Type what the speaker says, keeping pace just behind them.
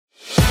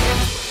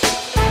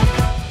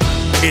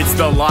It's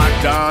the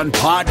Locked On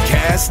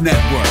Podcast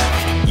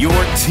Network, your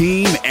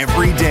team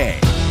every day.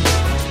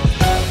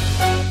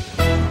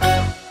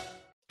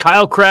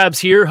 Kyle Krabs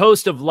here,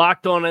 host of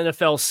Locked On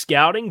NFL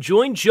Scouting.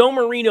 Join Joe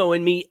Marino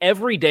and me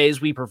every day as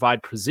we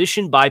provide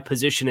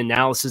position-by-position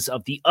analysis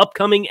of the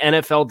upcoming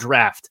NFL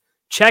Draft.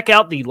 Check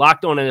out the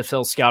Locked On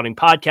NFL Scouting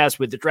podcast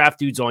with the Draft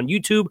Dudes on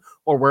YouTube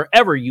or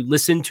wherever you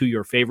listen to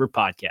your favorite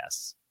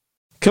podcasts.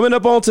 Coming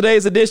up on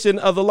today's edition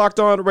of the Locked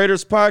On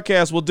Raiders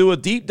podcast, we'll do a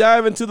deep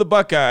dive into the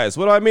Buckeyes.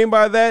 What do I mean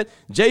by that?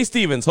 Jay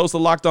Stevens, host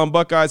of Locked On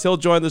Buckeyes, he'll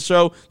join the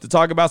show to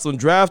talk about some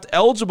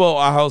draft-eligible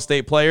Ohio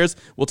State players.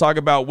 We'll talk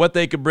about what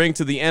they could bring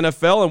to the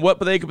NFL and what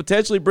they could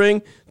potentially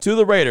bring to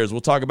the Raiders.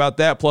 We'll talk about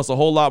that, plus a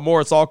whole lot more.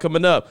 It's all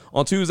coming up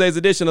on Tuesday's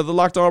edition of the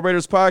Locked On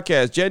Raiders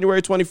podcast,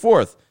 January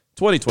 24th,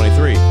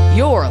 2023.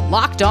 You're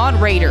Locked On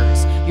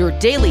Raiders, your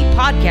daily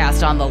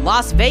podcast on the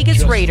Las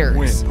Vegas Raiders.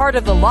 Win. Part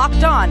of the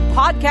Locked On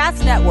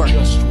Podcast Network.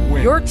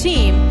 Your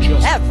team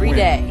every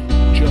day.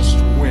 Just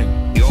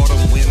win. The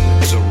autumn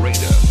wind is a raider,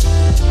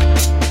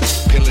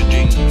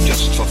 pillaging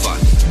just for fun.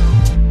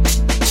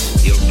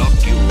 He'll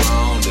knock you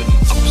round and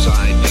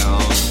upside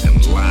down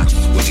and laugh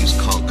when he's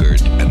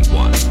conquered and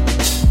won.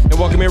 And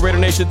welcome in, Raider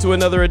Nation, to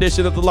another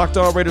edition of the Locked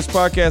On Raiders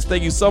podcast.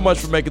 Thank you so much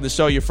for making the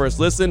show your first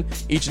listen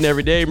each and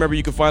every day. Remember,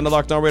 you can find the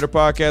Locked On Raider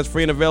podcast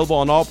free and available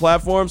on all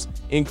platforms,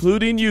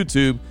 including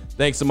YouTube.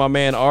 Thanks to my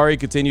man Ari,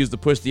 continues to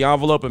push the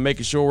envelope and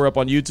making sure we're up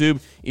on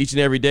YouTube each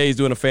and every day. He's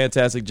doing a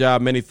fantastic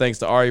job. Many thanks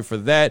to Ari for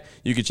that.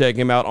 You can check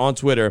him out on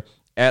Twitter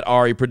at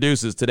Ari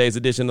Produces. Today's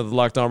edition of the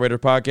Locked On Raiders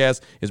podcast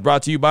is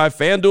brought to you by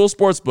FanDuel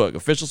Sportsbook,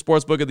 official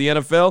sportsbook of the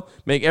NFL.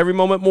 Make every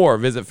moment more.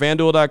 Visit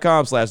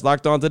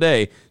FanDuel.com/LockedOn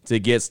today to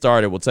get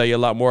started. We'll tell you a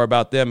lot more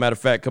about them. Matter of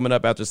fact, coming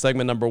up after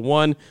segment number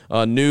 1,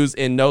 news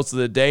and notes of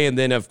the day. And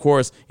then, of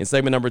course, in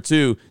segment number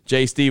 2,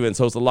 Jay Stevens,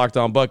 host of Locked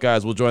On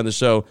Buckeyes, will join the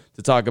show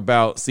to talk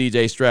about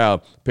C.J.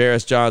 Stroud,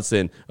 Paris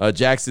Johnson,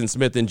 Jackson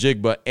Smith and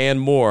Jigba,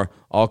 and more.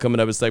 All coming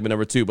up in segment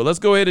number 2. But let's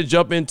go ahead and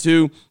jump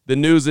into the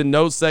news and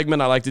notes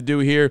segment I like to do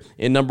here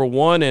in number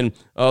 1. And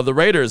the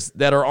Raiders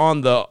that are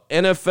on the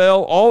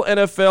NFL, all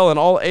NFL and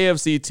all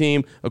AFC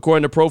team,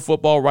 according to Pro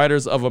Football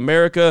Writers of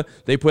America,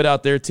 they put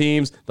out their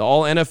teams, the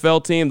all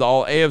NFL team, the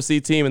all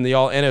AFC team, and the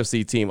all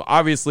NFC team.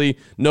 Obviously,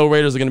 no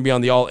Raiders are going to be on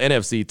the all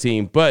NFC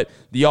team, but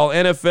the all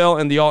NFL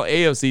and the all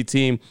AFC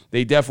team,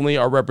 they definitely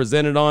are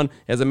represented on.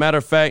 As a matter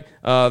of fact,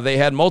 they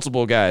had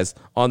multiple guys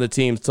on the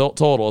team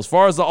total. As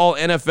far as the all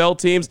NFL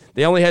teams,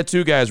 they only had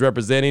 2 guys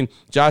representing,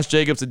 Josh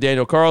Jacobs and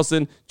Daniel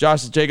Carlson.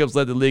 Josh Jacobs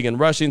led the league in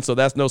rushing, so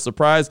that's no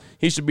surprise.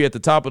 He should be at the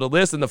top of the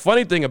list. And the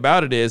funny thing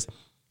about it is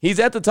he's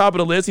at the top of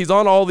the list. He's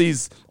on all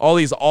these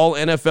all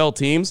NFL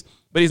teams,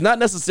 but he's not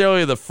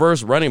necessarily the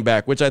first running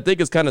back, which I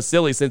think is kind of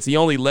silly since he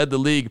only led the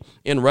league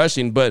in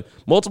rushing. But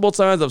multiple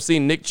times I've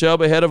seen Nick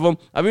Chubb ahead of him.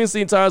 I've even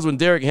seen times when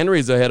Derrick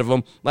Henry's ahead of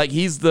him, like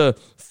he's the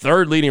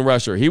 3rd leading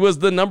rusher. He was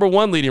the number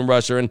 1 leading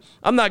rusher, and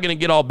I'm not going to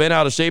get all bent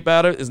out of shape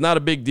out of it. It's not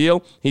a big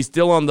deal. He's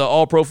still on the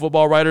All Pro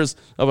Football Writers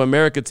of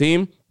America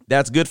team.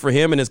 That's good for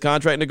him in his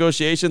contract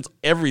negotiations.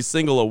 Every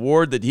single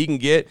award that he can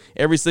get,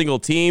 every single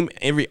team,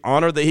 every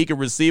honor that he can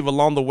receive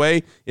along the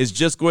way is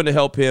just going to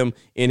help him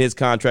in his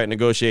contract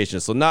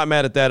negotiations. So not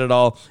mad at that at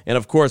all. And,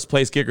 of course,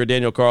 place kicker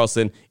Daniel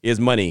Carlson is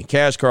money.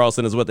 Cash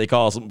Carlson is what they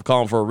call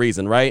him for a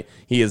reason, right?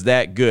 He is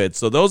that good.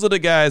 So those are the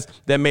guys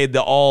that made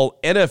the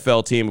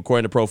all-NFL team,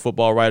 according to Pro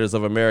Football Writers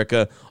of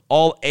America.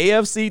 All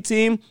AFC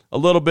team, a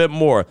little bit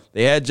more.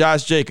 They had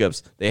Josh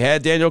Jacobs. They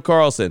had Daniel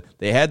Carlson.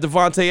 They had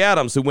Devontae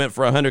Adams, who went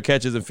for 100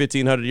 catches and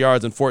 1,500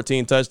 yards and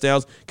 14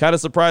 touchdowns. Kind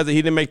of surprised that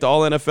he didn't make the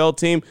all-NFL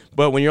team,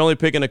 but when you're only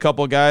picking a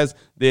couple guys,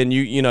 then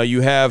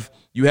you have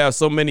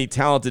so many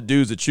talented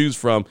dudes to choose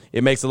from.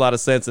 It makes a lot of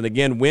sense. And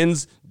again,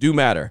 wins do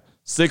matter.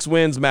 6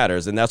 wins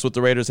matters, and that's what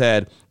the Raiders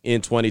had in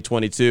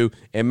 2022.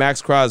 And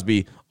Max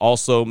Crosby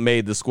also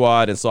made the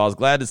squad, and so I was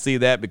glad to see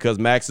that because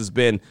Max has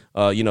been,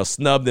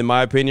 snubbed, in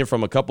my opinion,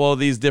 from a couple of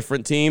these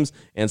different teams.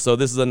 And so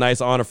this is a nice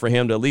honor for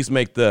him to at least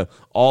make the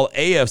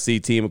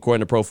All-AFC team,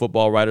 according to Pro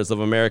Football Writers of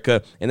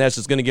America. And that's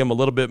just going to give him a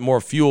little bit more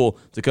fuel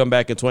to come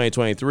back in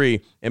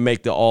 2023 and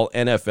make the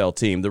All-NFL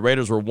team. The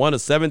Raiders were one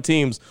of 7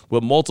 teams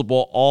with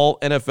multiple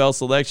All-NFL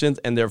selections,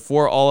 and their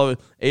 4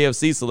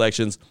 All-AFC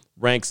selections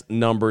ranks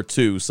number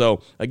 2.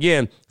 So,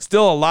 again,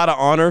 still a lot of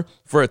honor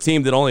for a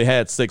team that only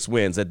had 6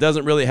 wins. That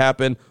doesn't really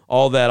happen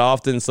all that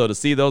often. So to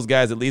see those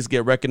guys at least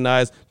get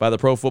recognized by the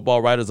Pro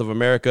Football Writers of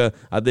America,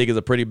 I think is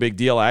a pretty big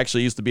deal. I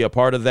actually used to be a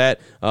part of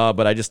that,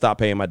 but I just stopped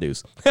paying my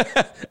dues.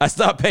 I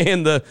stopped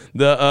paying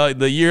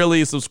the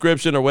yearly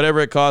subscription or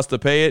whatever it costs to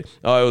pay it.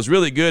 It was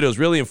really good. It was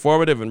really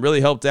informative and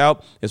really helped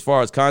out as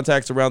far as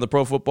contacts around the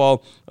Pro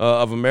Football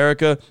of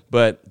America,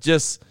 but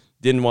just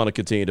didn't want to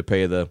continue to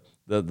pay the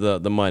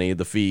money,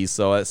 the fees.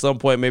 So at some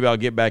point, maybe I'll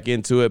get back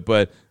into it,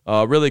 but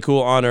really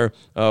cool honor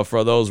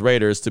for those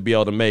Raiders to be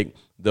able to make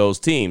those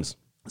teams.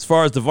 As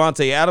far as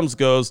Devontae Adams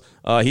goes,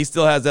 he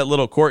still has that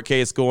little court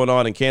case going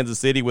on in Kansas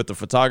City with the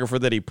photographer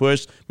that he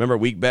pushed.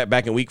 Remember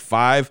back in week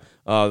 5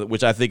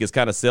 which I think is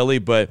kind of silly.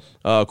 But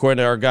according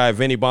to our guy,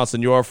 Vinny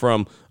Bonsignor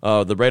from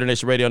the Raider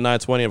Nation Radio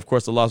 920, and of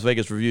course the Las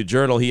Vegas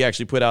Review-Journal, he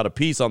actually put out a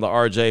piece on the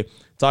RJ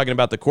talking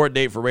about the court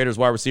date for Raiders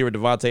wide receiver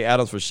Davante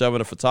Adams for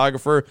shoving a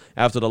photographer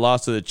after the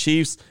loss to the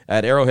Chiefs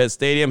at Arrowhead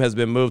Stadium has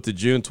been moved to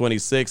June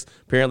 26th.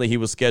 Apparently, he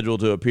was scheduled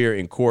to appear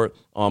in court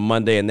on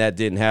Monday, and that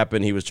didn't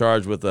happen. He was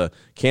charged with a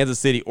Kansas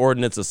City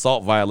ordinance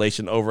assault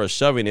violation over a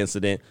shoving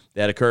incident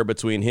that occurred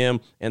between him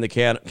and the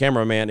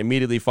cameraman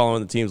immediately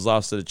following the team's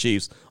loss to the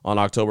Chiefs on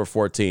October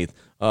 14th.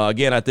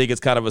 Again, I think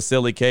it's kind of a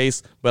silly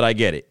case, but I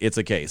get it. It's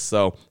a case.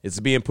 So it's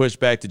being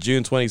pushed back to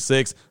June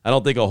 26th. I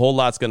don't think a whole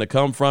lot's going to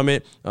come from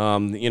it.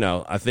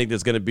 I think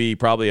there's going to be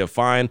probably a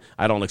fine.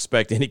 I don't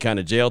expect any kind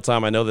of jail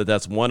time. I know that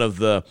that's one of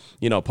the,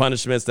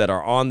 punishments that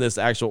are on this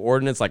actual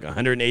ordinance, like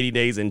 180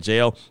 days in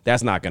jail.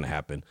 That's not going to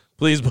happen.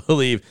 Please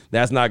believe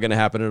that's not going to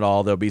happen at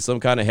all. There'll be some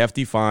kind of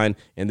hefty fine,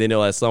 and then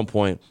it'll at some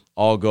point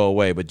all go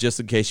away. But just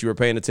in case you were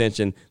paying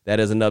attention,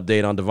 that is an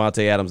update on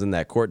Davante Adams and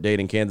that court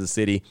date in Kansas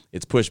City.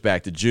 It's pushed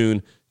back to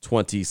June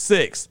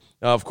 26th.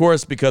 Of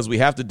course, because we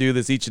have to do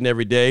this each and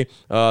every day,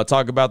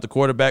 talk about the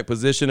quarterback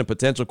position and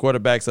potential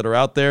quarterbacks that are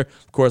out there.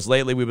 Of course,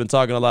 lately we've been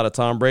talking a lot of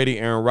Tom Brady,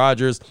 Aaron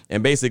Rodgers,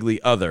 and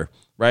basically other.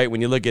 Right?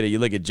 When you look at it, you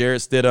look at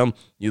Jarrett Stidham,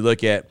 you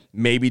look at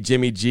maybe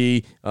Jimmy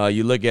G,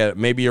 you look at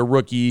maybe a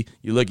rookie,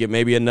 you look at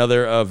maybe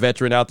another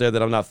veteran out there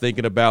that I'm not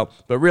thinking about.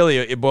 But really,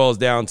 it boils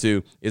down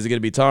to, is it going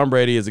to be Tom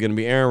Brady, is it going to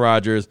be Aaron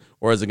Rodgers,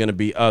 or is it going to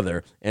be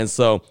other? And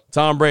so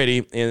Tom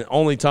Brady, in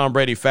only Tom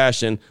Brady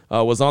fashion,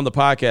 was on the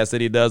podcast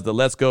that he does, the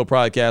Let's Go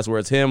podcast, where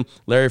it's him,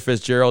 Larry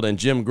Fitzgerald, and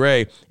Jim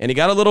Gray. And he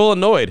got a little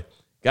annoyed.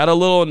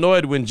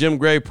 When Jim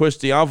Gray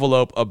pushed the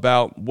envelope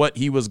about what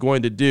he was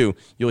going to do.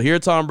 You'll hear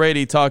Tom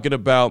Brady talking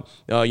about,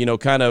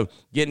 kind of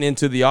getting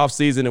into the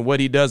offseason and what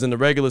he does in the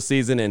regular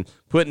season and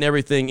putting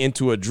everything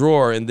into a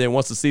drawer. And then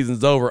once the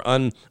season's over,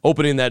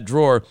 opening that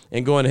drawer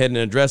and going ahead and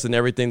addressing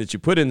everything that you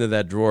put into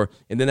that drawer.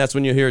 And then that's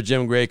when you'll hear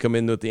Jim Gray come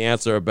in with the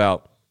answer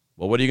about,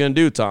 well, what are you going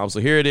to do, Tom? So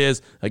here it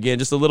is. Again,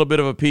 just a little bit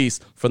of a piece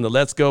from the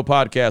Let's Go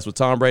podcast with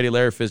Tom Brady,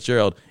 Larry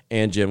Fitzgerald,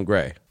 and Jim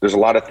Gray. There's a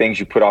lot of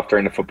things you put off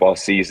during the football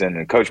season,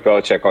 and Coach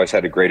Belichick always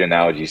had a great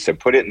analogy. He said,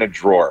 put it in a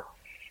drawer.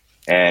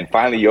 And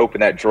finally, you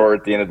open that drawer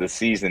at the end of the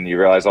season, you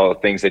realize all the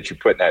things that you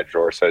put in that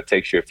drawer. So it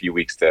takes you a few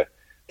weeks to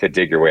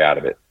dig your way out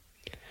of it.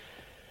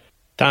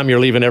 Tom, you're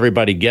leaving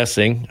everybody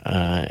guessing.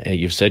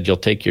 You've said you'll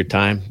take your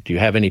time. Do you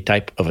have any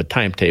type of a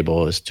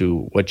timetable as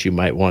to what you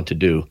might want to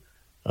do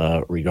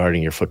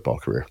regarding your football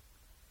career?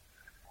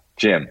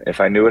 Jim, if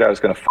I knew what I was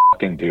going to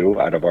fucking do,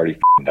 I'd have already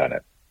done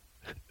it.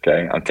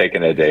 Okay? I'm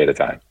taking it a day at a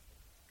time.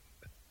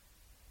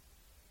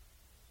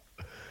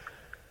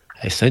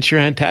 I sense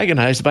you're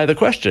antagonized by the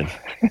question.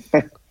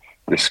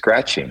 You're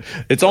scratching.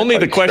 It's only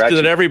the question scratchy.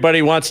 That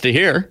everybody wants to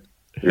hear.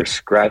 You're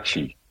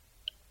scratchy.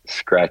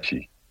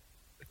 Scratchy.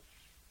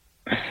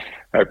 I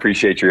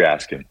appreciate your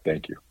asking.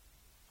 Thank you.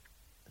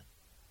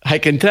 I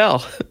can tell.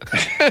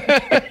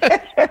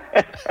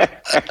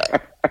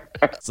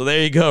 So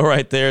there you go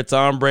right there,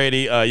 Tom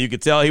Brady. You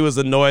could tell he was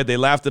annoyed. They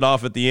laughed it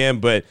off at the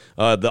end, but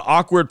the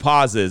awkward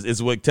pauses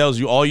is what tells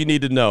you all you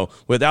need to know.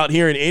 Without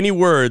hearing any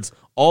words,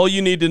 all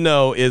you need to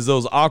know is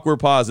those awkward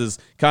pauses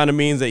kind of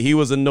means that he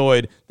was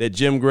annoyed that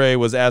Jim Gray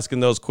was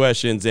asking those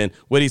questions. And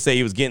what did he say?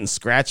 He was getting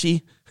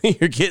scratchy?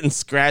 You're getting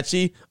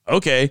scratchy?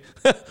 Okay.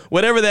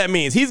 Whatever that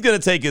means. He's going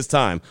to take his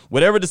time.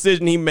 Whatever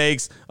decision he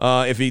makes,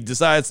 if he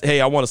decides,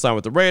 hey, I want to sign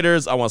with the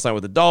Raiders, I want to sign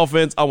with the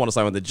Dolphins, I want to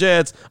sign with the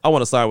Jets, I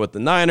want to sign with the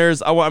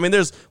Niners.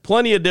 There's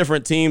plenty of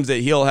different teams that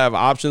he'll have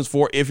options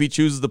for if he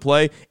chooses to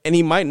play, and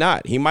he might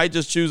not. He might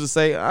just choose to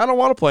say, I don't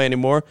want to play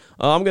anymore.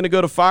 I'm going to go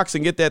to Fox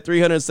and get that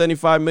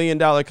 $375 million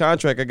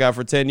contract I got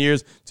for 10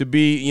 years to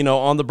be,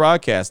 on the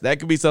broadcast. That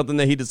could be something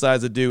that he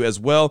decides to do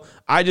as well.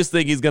 I just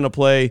think he's going to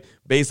play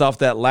based off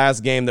that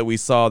last game that we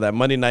saw, that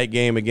Monday night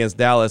game against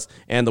Dallas,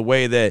 and the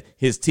way that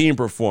his team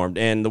performed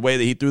and the way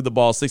that he threw the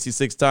ball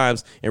 66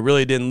 times and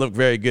really didn't look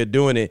very good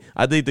doing it.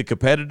 I think the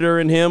competitor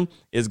in him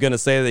is going to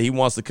say that he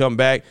wants to come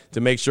back to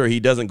make sure he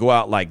doesn't go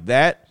out like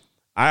that.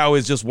 I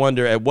always just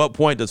wonder, at what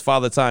point does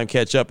Father Time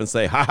catch up and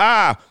say,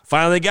 ha,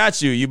 finally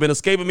got you. You've been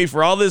escaping me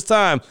for all this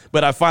time,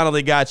 but I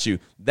finally got you.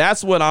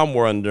 That's what I'm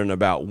wondering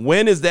about.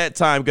 When is that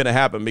time going to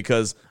happen?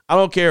 Because I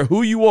don't care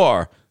who you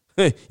are.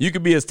 You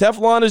could be as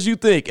Teflon as you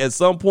think. At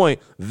some point,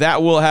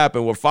 that will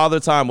happen where Father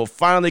Time will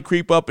finally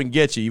creep up and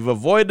get you. You've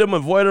avoided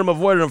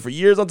him for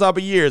years on top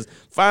of years.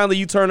 Finally,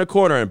 you turn a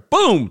corner and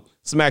boom,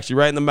 smacks you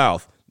right in the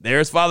mouth.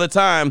 There's Father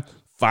Time.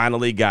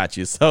 Finally got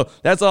you. So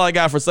that's all I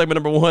got for segment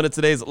number 1 of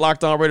today's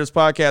Locked On Raiders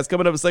podcast.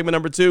 Coming up in segment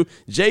number 2,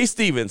 Jay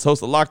Stevens,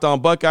 host of Locked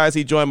On Buckeyes.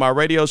 He joined my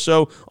radio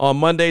show on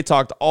Monday,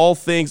 talked all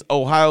things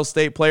Ohio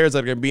State players that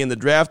are going to be in the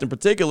draft, in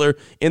particular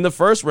in the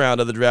first round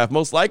of the draft,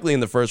 most likely in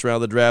the first round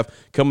of the draft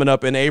coming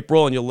up in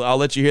April. And I'll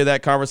let you hear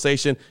that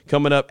conversation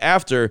coming up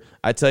after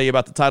I tell you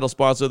about the title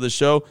sponsor of the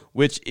show,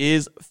 which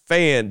is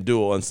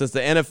FanDuel. And since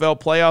the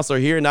NFL playoffs are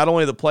here, not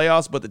only the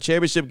playoffs, but the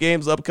championship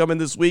games upcoming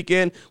this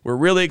weekend, we're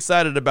really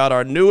excited about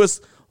our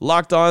newest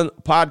Locked On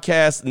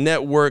Podcast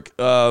Network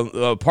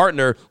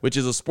partner, which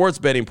is a sports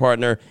betting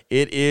partner.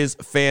 It is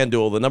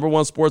FanDuel, the number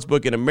one sports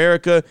book in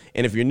America.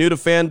 And if you're new to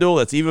FanDuel,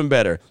 that's even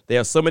better. They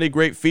have so many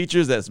great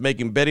features that's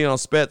making betting on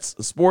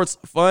sports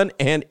fun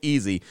and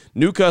easy.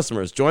 New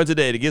customers, join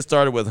today to get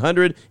started with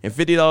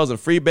 $150 in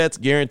free bets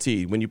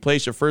guaranteed when you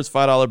place your first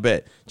 $5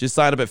 bet. Just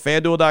sign up at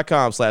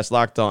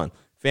FanDuel.com/lockedon.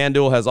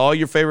 FanDuel has all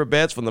your favorite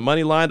bets from the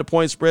money line to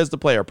point spreads to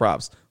player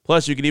props.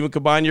 Plus, you can even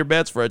combine your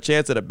bets for a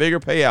chance at a bigger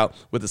payout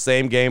with the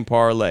same game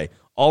parlay.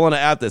 All on an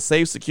app that's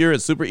safe, secure,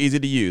 and super easy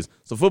to use.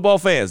 So football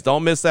fans,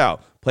 don't miss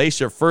out.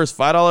 Place your first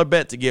 $5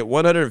 bet to get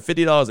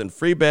 $150 in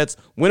free bets,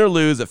 win or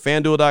lose, at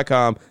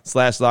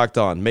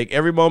FanDuel.com/lockedon. Make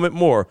every moment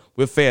more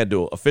with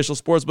FanDuel, official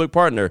sportsbook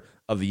partner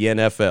of the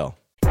NFL.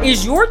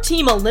 Is your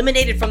team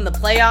eliminated from the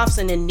playoffs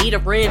and in need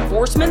of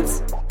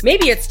reinforcements?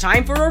 Maybe it's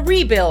time for a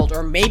rebuild,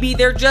 or maybe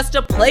they're just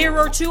a player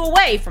or two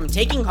away from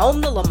taking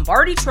home the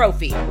Lombardi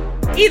Trophy.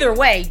 Either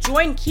way,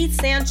 join Keith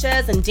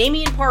Sanchez and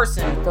Damian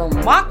Parson for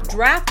Mock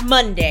Draft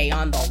Monday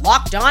on the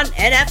Locked On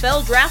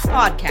NFL Draft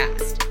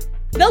Podcast.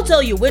 They'll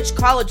tell you which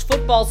college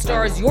football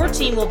stars your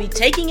team will be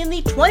taking in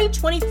the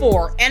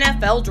 2024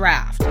 NFL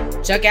Draft.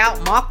 Check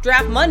out Mock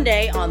Draft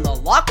Monday on the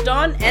Locked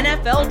On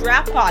NFL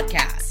Draft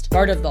Podcast,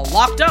 part of the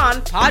Locked On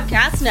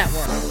Podcast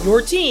Network,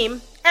 your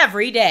team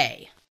every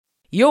day.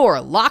 You're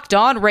Locked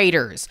On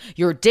Raiders,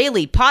 your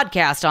daily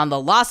podcast on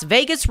the Las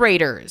Vegas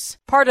Raiders,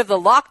 part of the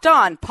Locked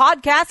On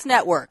Podcast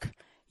Network,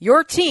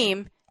 your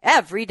team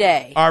every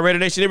day. All right, Raider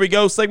Nation, here we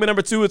go. Segment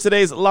number 2 of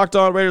today's Locked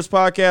On Raiders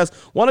podcast.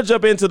 Want to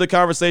jump into the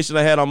conversation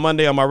I had on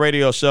Monday on my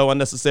radio show,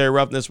 Unnecessary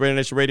Roughness, Raider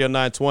Nation Radio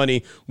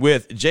 920,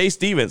 with Jay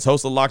Stevens,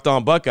 host of Locked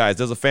On Buckeyes.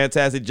 Does a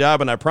fantastic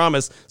job, and I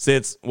promise,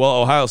 since,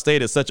 Ohio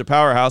State is such a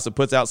powerhouse and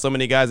puts out so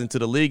many guys into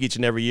the league each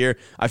and every year,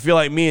 I feel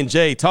like me and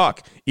Jay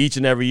talk each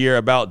and every year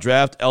about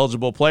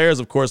draft-eligible players.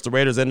 Of course, the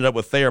Raiders ended up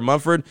with Thayer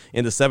Munford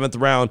in the 7th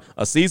round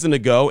a season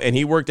ago, and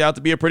he worked out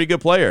to be a pretty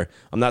good player.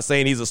 I'm not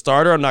saying he's a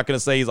starter. I'm not going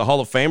to say he's a Hall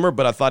of Famer,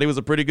 but I thought he was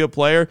a pretty good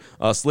player.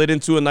 Slid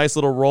into a nice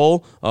little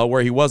role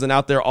where he wasn't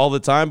out there all the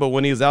time, but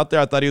when he was out there,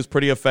 I thought he was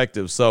pretty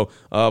effective. So,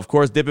 of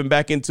course, dipping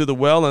back into the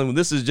well, and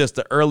this is just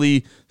the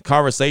early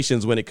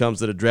conversations when it comes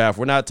to the draft.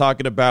 We're not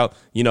talking about,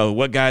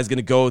 what guy's going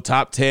to go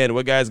top 10,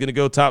 what guy's going to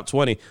go top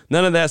 20.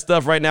 None of that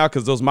stuff right now,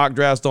 because those mock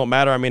drafts don't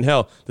matter. I mean,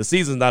 hell, the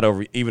season's not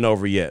even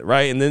over yet,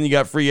 right? And then you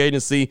got free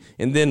agency,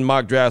 and then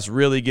mock drafts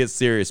really get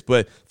serious.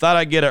 But thought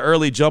I'd get an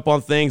early jump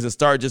on things and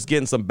start just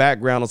getting some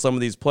background on some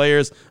of these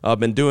players. I've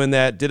been doing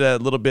that, did a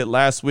little bit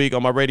last week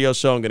on my radio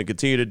show. I'm going to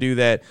continue to do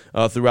that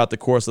throughout the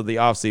course of the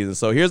offseason.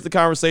 So here's the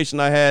conversation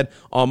I had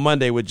on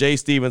Monday with Jay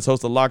Stevens,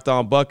 host of Locked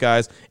On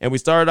Buckeyes. And we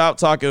started out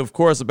talking, of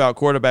course, about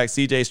quarterback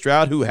C.J.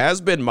 Stroud, who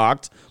has been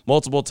mocked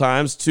multiple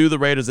times to the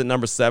Raiders at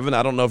number 7.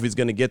 I don't know if he's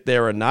going to get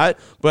there or not,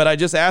 but I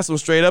just asked him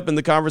straight up in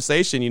the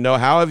conversation,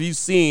 how have you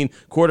seen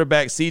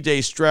quarterback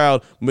C.J.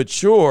 Stroud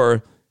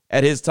mature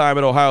at his time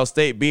at Ohio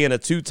State, being a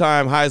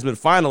 2-time Heisman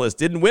finalist?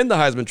 Didn't win the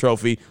Heisman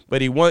Trophy,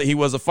 but he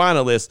was a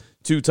finalist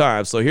 2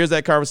 times. So here's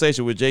that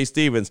conversation with Jay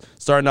Stevens,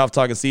 starting off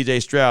talking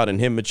C.J. Stroud and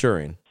him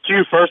maturing.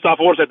 Q, first off,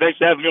 I want to say thanks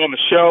for having me on the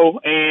show.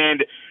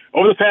 And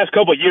over the past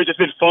couple of years, it's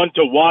been fun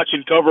to watch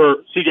and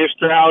cover C.J.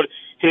 Stroud,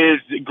 his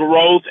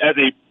growth as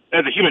a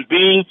human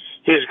being,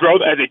 his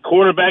growth as a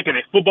quarterback and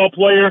a football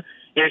player.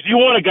 And if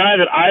you want a guy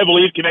that I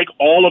believe can make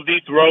all of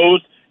these throws,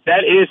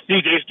 that is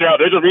C.J.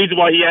 Stroud. There's a reason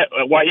why he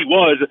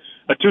was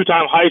a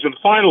 2-time Heisman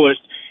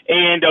finalist,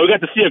 and we got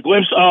to see a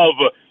glimpse of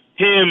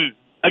him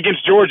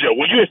against Georgia.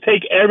 When you just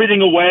take everything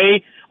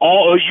away,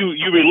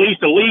 you release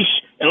the leash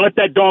and let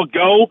that dog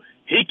go,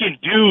 he can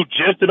do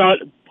just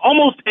about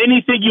almost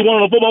anything you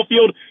want on the football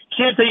field.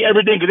 Can't say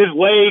everything because his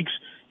legs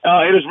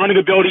and his running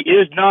ability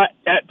is not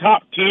at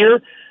top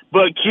tier.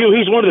 But Q,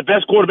 he's one of the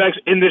best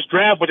quarterbacks in this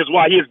draft, which is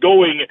why he is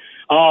going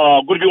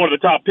to be one of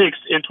the top picks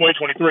in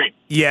 2023.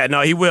 Yeah,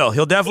 no, he will.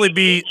 He'll definitely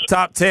be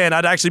top 10.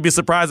 I'd actually be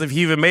surprised if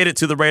he even made it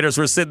to the Raiders,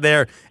 who are sitting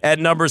there at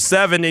number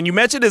 7. And you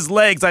mentioned his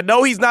legs. I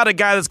know he's not a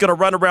guy that's going to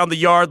run around the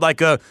yard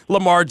like a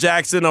Lamar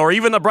Jackson or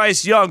even a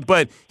Bryce Young,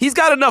 but he's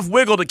got enough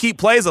wiggle to keep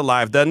plays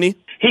alive, doesn't he?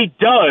 He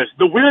does.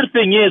 The weird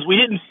thing is we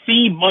didn't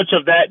see much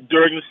of that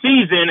during the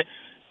season,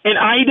 and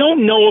I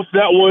don't know if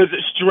that was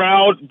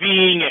Stroud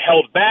being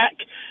held back,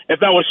 if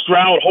that was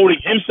Stroud holding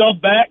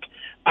himself back.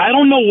 I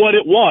don't know what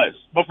it was.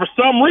 But for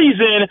some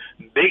reason,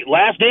 the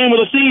last game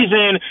of the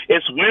season,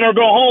 it's win or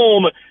go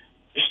home.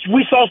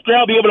 We saw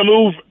Stroud be able to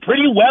move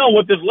pretty well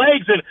with his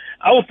legs, and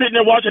I was sitting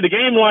there watching the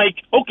game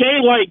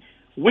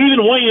we've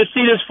been wanting to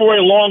see this for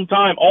a long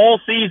time, all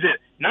season.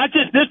 Not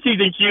just this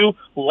season, Q,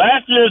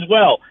 last year as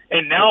well.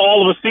 And now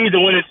all of a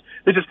season when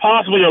this is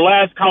possibly your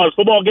last college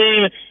football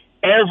game,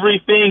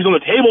 everything's on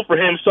the table for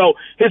him. So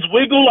his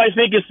wiggle, I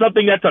think, is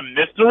something that's a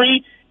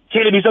mystery.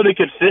 Can it be something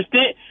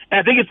consistent? And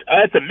I think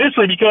it's a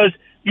mystery because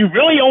you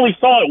really only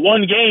saw it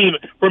one game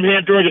from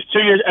him during his 2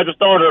 years as a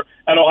starter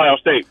at Ohio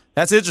State.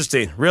 That's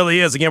interesting. Really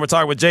is. Again, we're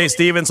talking with Jay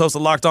Stevens, host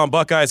of Locked On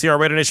Buckeyes here on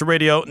Raider Nation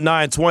Radio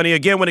 920.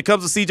 Again, when it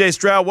comes to C.J.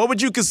 Stroud, what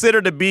would you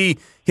consider to be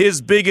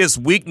his biggest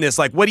weakness?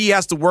 Like, what he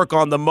has to work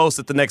on the most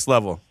at the next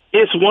level?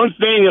 It's one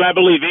thing that I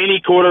believe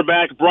any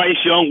quarterback, Bryce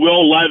Young,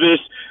 Will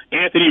Levis,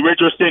 Anthony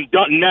Richardson,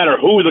 doesn't matter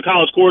who the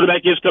college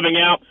quarterback is coming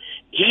out,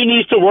 he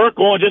needs to work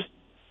on just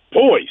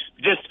poise,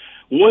 just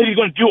what he's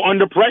going to do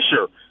under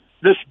pressure.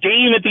 This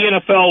game at the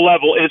NFL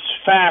level is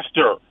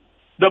faster.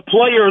 The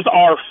players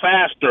are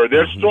faster.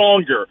 They're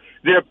stronger.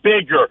 They're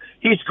bigger.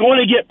 He's going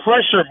to get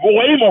pressure,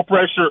 way more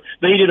pressure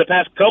than he did the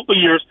past couple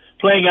of years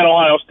playing at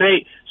Ohio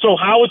State. So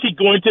how is he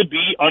going to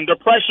be under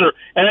pressure?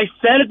 And I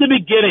said at the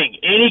beginning,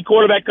 any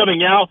quarterback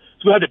coming out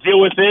is going to have to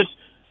deal with this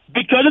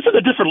because this is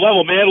a different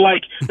level, man.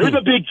 Like, there's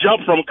a big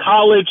jump from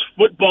college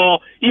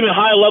football, even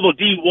high-level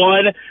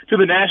D1, to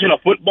the National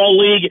Football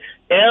League.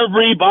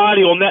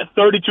 Everybody on that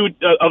 32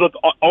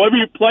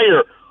 every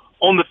player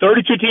on the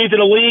 32 teams in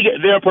the league,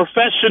 they're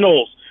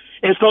professionals.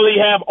 And so they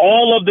have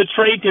all of the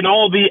traits and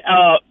all the,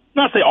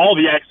 not say all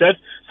the access,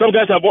 some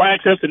guys have more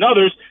access than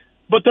others,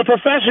 but they're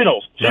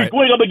professionals. So you're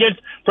going up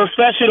against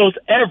professionals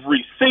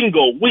every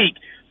single week.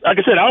 Like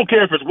I said, I don't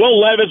care if it's Will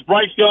Levis,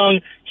 Bryce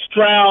Young,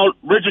 Stroud,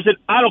 Richardson,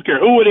 I don't care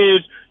who it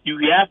is. You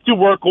have to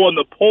work on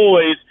the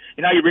poise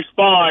and how you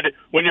respond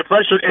when you're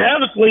pressured. And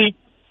honestly,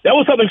 that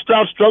was something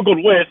Stroud struggled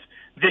with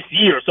this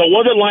year. So it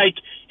wasn't like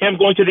him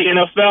going to the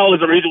NFL is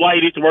the reason why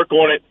he needs to work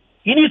on it.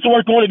 He needs to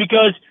work on it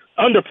because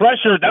under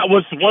pressure, that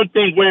was one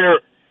thing where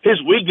his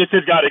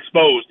weaknesses got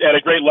exposed at a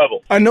great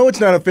level. I know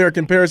it's not a fair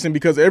comparison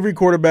because every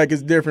quarterback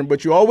is different,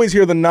 but you always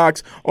hear the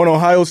knocks on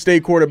Ohio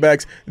State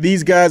quarterbacks.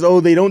 These guys,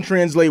 they don't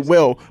translate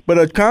well. But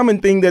a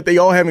common thing that they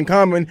all have in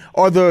common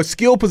are the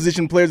skill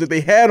position players that they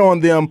had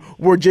on them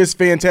were just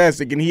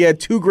fantastic. And he had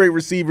two great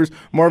receivers,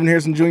 Marvin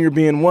Harrison Jr.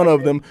 being one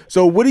of them.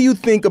 So what do you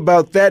think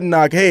about that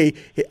knock? Hey,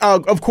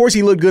 of course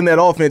he looked good in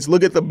that offense.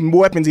 Look at the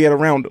weapons he had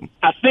around him.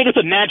 I think it's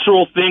a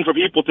natural thing for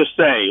people to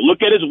say.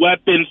 Look at his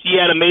weapons. He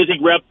had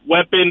amazing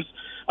weapons.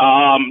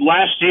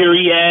 Last year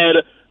he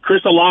had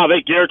Chris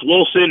Olave, Garrett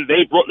Wilson.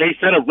 They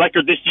set a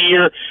record this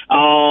year.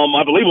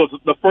 I believe it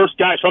was the first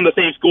guys from the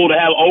same school to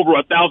have over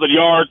 1,000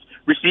 yards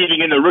receiving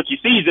in the rookie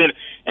season.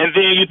 And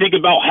then you think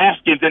about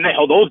Haskins and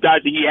those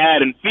guys that he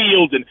had and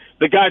Fields and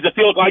the guys that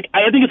feel like,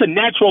 I think it's a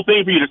natural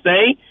thing for you to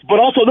say, but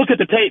also look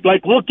at the tape.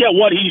 Like, look at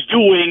what he's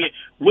doing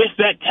with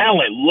that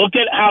talent. Look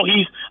at how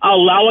he's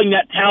allowing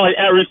that talent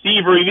at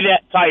receiver, even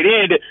at tight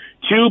end,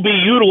 to be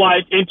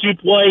utilized and to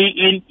play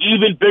in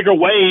even bigger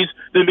ways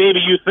than maybe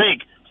you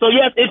think. So,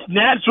 yes, it's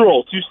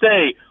natural to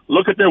say,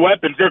 look at their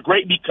weapons. They're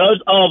great because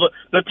of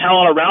the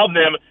talent around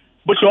them,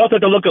 but you also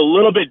have to look a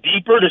little bit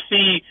deeper to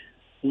see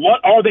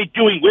what are they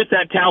doing with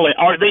that talent.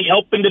 Are they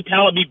helping the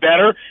talent be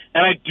better?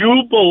 And I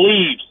do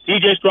believe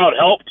C.J. Stroud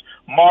helped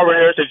Marvin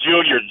Harrison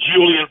Jr.,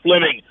 Julian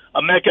Fleming,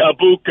 Emeka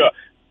Egbuka,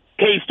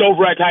 Cade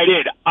Stover at tight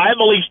end. I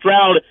believe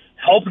Stroud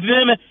helped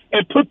them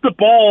and put the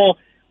ball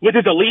with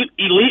his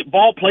elite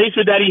ball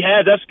placement that he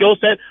has, that skill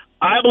set.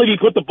 I believe he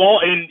put the ball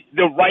in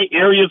the right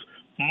areas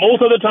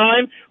most of the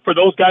time for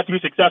those guys to be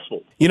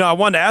successful. You know, I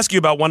wanted to ask you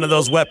about one of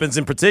those weapons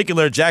in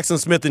particular, Jackson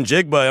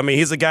Smith-Njigba. I mean,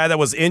 he's a guy that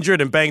was injured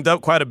and banged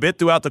up quite a bit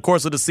throughout the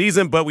course of the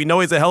season, but we know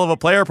he's a hell of a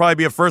player, probably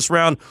be a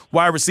first-round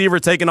wide receiver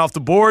taken off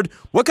the board.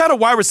 What kind of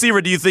wide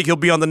receiver do you think he'll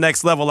be on the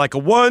next level, like a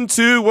 1,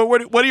 2?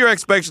 What are your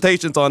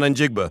expectations on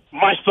Njigba?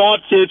 My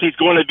thoughts is he's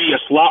going to be a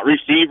slot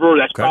receiver.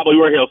 That's probably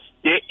where he'll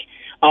stick.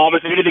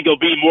 If anything,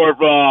 he'll be more of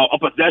a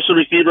possession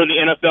receiver in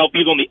the NFL if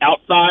he's on the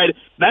outside.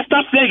 That's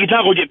not saying he's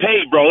not going to get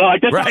paid, bro.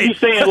 Like, that's not you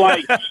saying,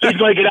 like, he's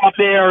going to get out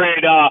there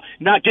and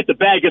not get the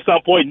bag at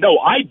some point. No,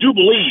 I do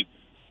believe,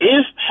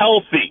 if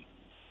healthy,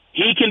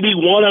 he can be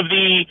one of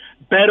the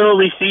better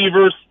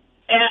receivers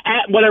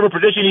at whatever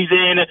position he's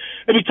in.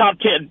 Maybe top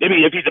 10.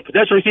 Maybe if he's a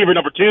possession receiver,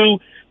 number 2,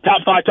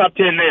 top 5, top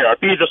 10 there.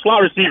 If he's a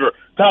slot receiver,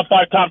 top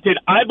 5, top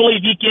 10. I believe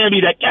he can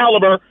be that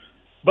caliber.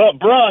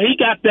 But, bruh, he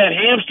got that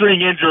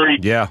hamstring injury.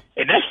 Yeah.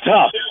 And that's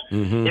tough.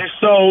 Mm-hmm. And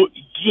so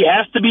he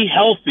has to be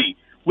healthy.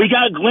 We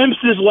got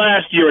glimpses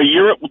last year,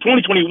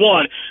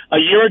 2021, a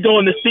year ago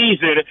in the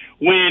season,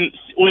 when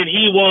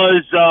he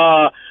was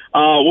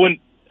when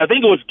I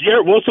think it was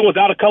Garrett Wilson was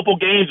out a couple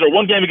games or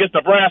one game against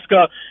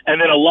Nebraska,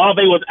 and then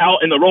Olave was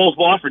out in the Rose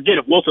Bowl. I forget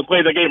if Wilson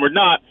played that game or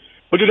not.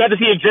 But you got to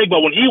see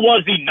Njigba when he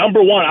was the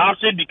number one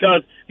option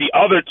because the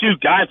other two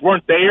guys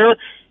weren't there.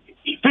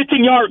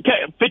 15-yard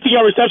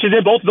receptions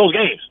in both of those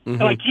games. Mm-hmm.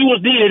 And like he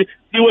was needed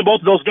to win both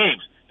of those games.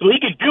 So he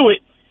can do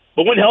it,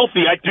 but when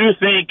healthy, I do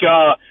think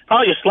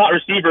probably a slot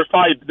receiver is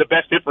probably the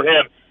best fit for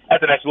him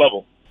at the next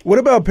level. What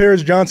about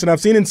Paris Johnson? I've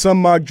seen in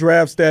some mock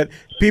drafts that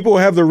people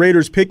have the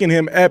Raiders picking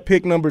him at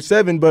pick number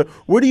 7, but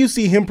where do you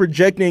see him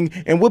projecting,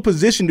 and what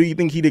position do you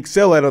think he'd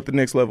excel at the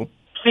next level?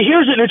 See,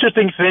 here's an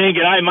interesting thing,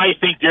 and I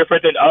might think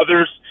different than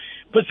others.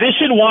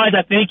 Position-wise,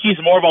 I think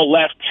he's more of a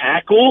left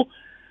tackle.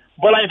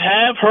 But I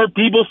have heard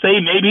people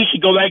say maybe he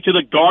should go back to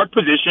the guard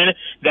position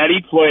that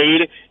he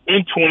played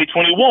in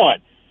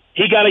 2021.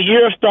 He got a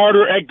year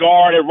starter at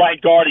guard, at right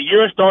guard, a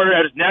year starter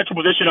at his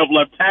natural position of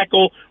left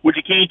tackle, which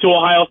he came to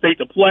Ohio State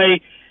to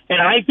play.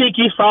 And I think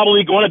he's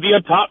probably going to be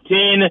a top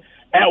 10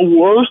 at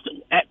worst,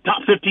 at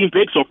top 15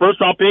 pick. So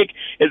first-round pick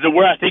is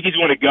where I think he's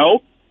going to go.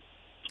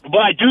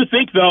 But I do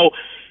think, though,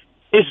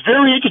 it's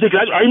very interesting.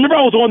 I remember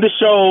I was on this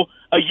show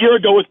a year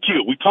ago with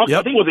Q. We talked,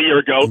 I think it was a year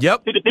ago.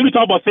 Yep. Then we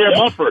talked about Sarah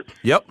Mumford.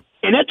 Yep.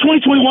 In that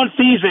 2021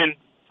 season,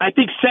 I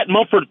think set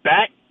Mumford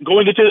back at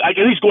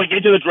least going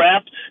into the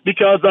draft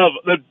because of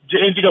the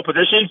changing of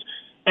positions.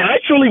 And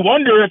I truly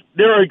wonder if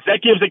there are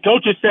executives and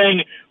coaches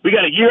saying we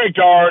got a year at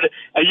guard,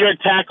 a year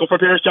at tackle for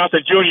Paris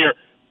Johnson Jr.,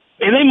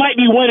 and they might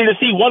be wanting to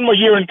see one more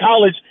year in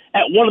college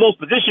at one of those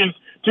positions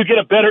to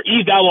get a better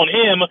eval on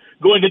him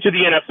going into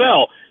the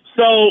NFL.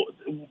 So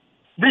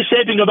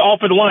reshaping of the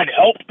offensive line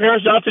helped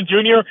Paris Johnson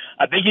Jr.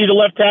 I think he's a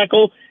left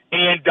tackle,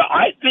 and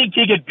I think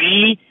he could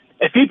be,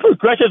 if he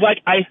progresses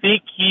like I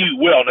think he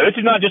will. Now, this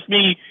is not just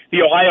me,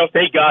 the Ohio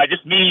State guy,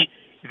 just me,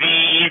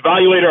 the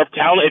evaluator of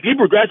talent. If he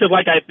progresses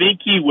like I think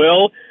he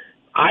will,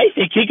 I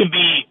think he can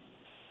be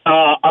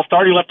a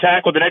starting left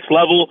tackle at the next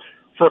level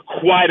for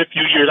quite a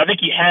few years. I think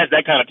he has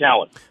that kind of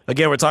talent.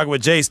 Again, we're talking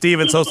with Jay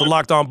Stevens, host of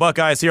Locked On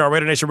Buckeyes here on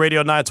Raider Nation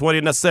Radio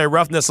 920, Necessary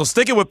Roughness. So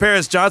sticking with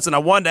Paris Johnson, I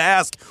wanted to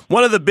ask,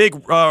 one of the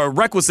big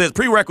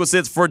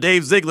prerequisites for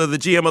Dave Ziegler, the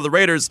GM of the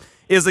Raiders,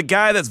 is a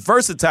guy that's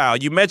versatile.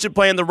 You mentioned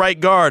playing the right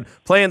guard,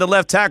 playing the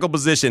left tackle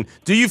position.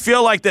 Do you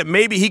feel like that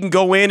maybe he can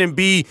go in and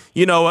be,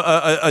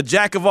 a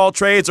jack of all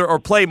trades or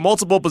play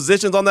multiple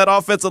positions on that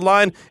offensive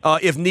line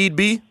if need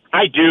be?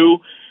 I do.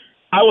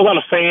 I was not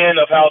a fan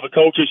of how the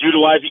coaches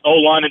utilized the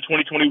O-line in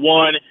 2021,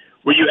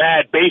 where you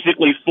had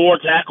basically 4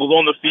 tackles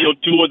on the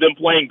field, 2 of them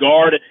playing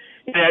guard.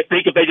 And I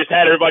think if they just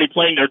had everybody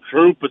playing their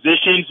true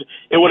positions,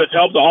 it would have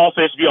helped the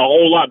offense be a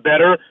whole lot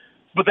better.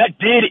 But that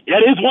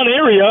is one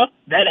area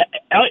that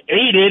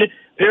aided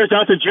Paris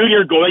Johnson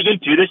Jr. going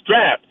into this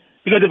draft.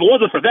 Because if it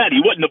wasn't for that,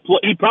 he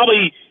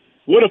probably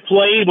would have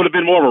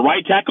been more of a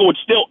right tackle,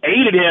 which still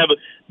aided him.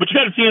 But you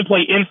got to see him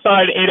play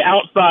inside and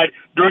outside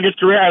during his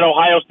career at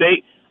Ohio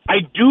State.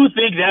 I do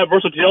think that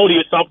versatility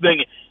is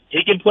something.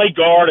 He can play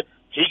guard,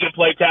 he can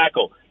play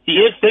tackle. He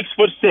is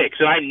 6'6",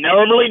 and I'm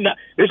normally not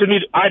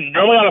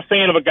a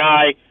fan of a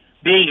guy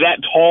being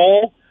that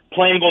tall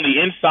playing on the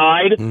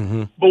inside.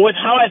 Mm-hmm. But with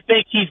how I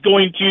think he's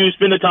going to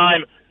spend the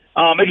time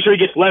making sure he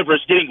gets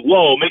leverage, getting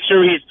low, make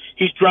sure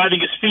he's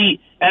driving his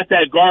feet at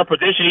that guard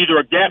position, either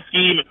a gap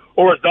scheme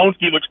or a zone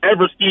scheme,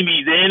 whichever scheme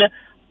he's in,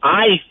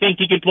 I think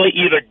he can play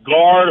either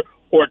guard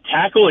or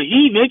tackle.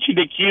 He mentioned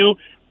to Q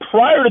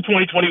prior to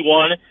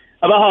 2021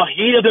 about how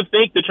he doesn't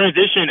think the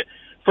transition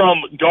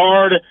from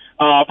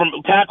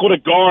tackle to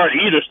guard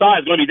either side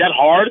is going to be that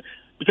hard,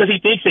 because he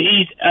thinks that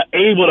he's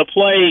able to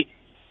play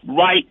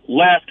right,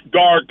 left,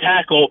 guard,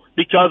 tackle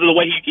because of the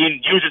way he can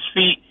use his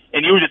feet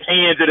and use his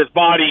hands and his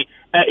body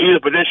at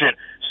either position.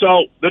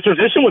 So the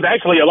transition was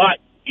actually a lot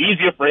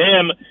easier for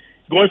him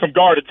going from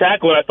guard to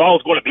tackle than I thought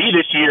it was going to be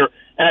this year.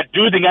 And I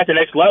do think at the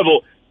next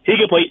level, he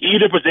can play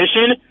either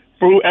position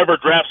for whoever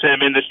drafts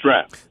him in this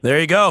draft. There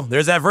you go.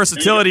 There's that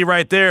versatility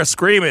right there,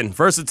 screaming.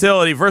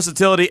 Versatility,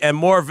 and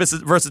more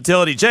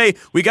versatility. Jay,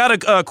 we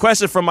got a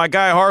question from my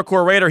guy,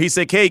 Hardcore Raider. He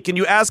said, hey, can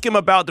you ask him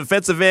about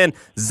defensive end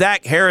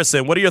Zach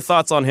Harrison? What are your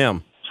thoughts on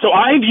him? So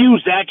I view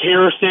Zach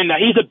Harrison. Now,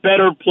 he's a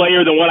better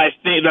player than what I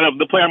think, than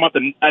the player I'm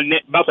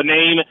about to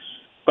name.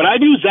 But I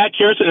view Zach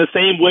Harrison the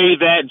same way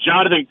that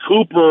Jonathan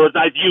Cooper, as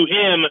I view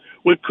him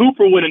when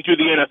Cooper went into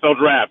the NFL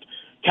draft.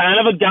 Kind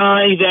of a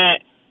guy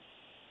that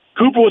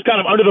Cooper was kind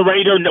of under the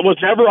radar,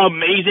 was never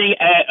amazing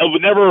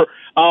would never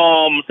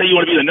say you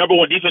want to be the number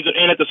one defensive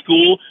end at the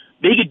school.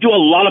 But he could do a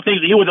lot of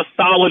things. He was a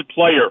solid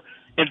player.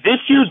 And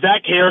this year,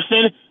 Zach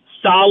Harrison,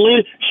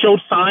 solid, showed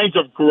signs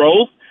of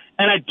growth.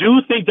 And I do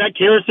think Zach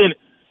Harrison,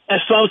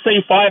 as some say,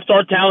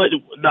 5-star talent,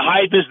 the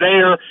hype is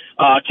there.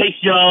 Chase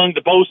Young,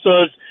 the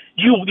Bosa's.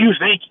 You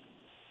think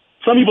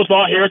some people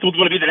thought Harrison was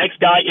going to be the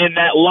next guy in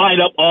that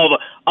lineup of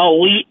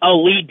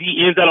elite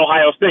DNs at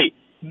Ohio State.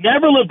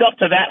 Never lived up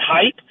to that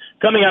hype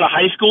coming out of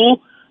high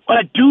school. But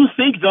I do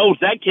think, though,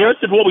 Zach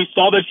Harrison, what we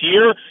saw this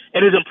year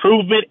and his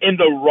improvement in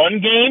the run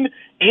game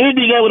and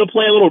being able to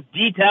play a little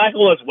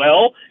D-tackle as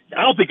well.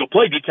 I don't think he'll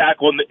play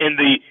D-tackle in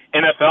the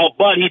NFL,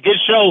 but he did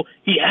show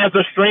he has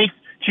the strength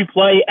to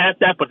play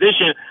at that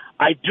position.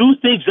 I do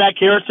think Zach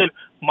Harrison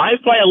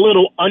might fly a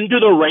little under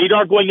the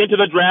radar going into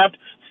the draft,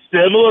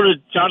 similar to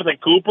Jonathan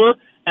Cooper.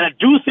 And I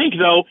do think,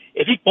 though,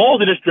 if he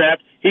falls in this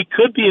draft, he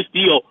could be a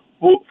steal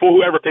for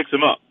whoever picks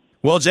him up.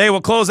 Well, Jay, we'll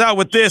close out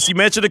with this. You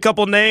mentioned a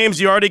couple names.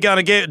 You already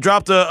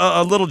dropped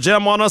a little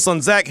gem on us on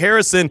Zach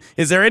Harrison.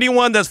 Is there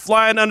anyone that's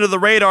flying under the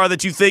radar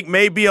that you think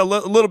may be a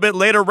little bit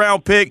later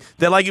round pick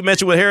that, like you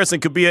mentioned with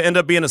Harrison, could end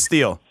up being a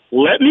steal?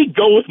 Let me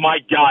go with my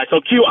guy. So,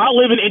 Q, I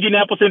live in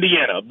Indianapolis,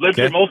 Indiana. Lived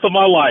here most of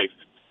my life.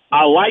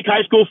 I like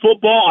high school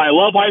football. I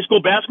love high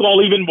school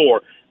basketball even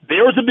more.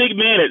 There was a big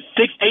man at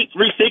 6'8",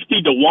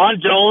 360,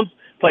 DeJuan Jones,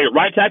 played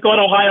right tackle at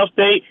Ohio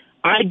State.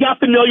 I got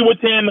familiar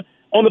with him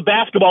on the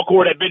basketball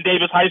court at Ben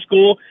Davis High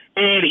School,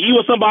 and he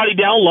was somebody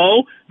down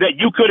low that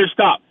you couldn't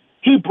stop.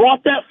 He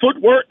brought that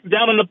footwork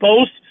down in the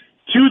post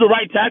to the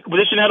right tackle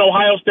position at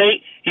Ohio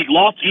State. He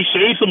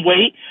shaved some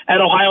weight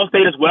at Ohio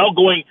State as well,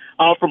 going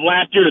from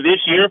last year to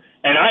this year.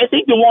 And I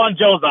think DeJuan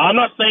Jones, I'm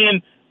not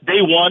saying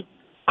day one,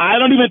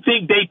 I don't even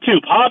think day two,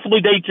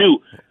 possibly day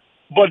two,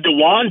 but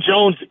DeJuan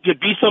Jones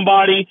could be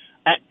somebody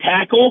at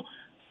tackle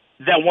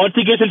that once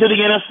he gets into the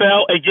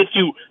NFL and gets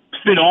to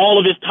spend all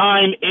of his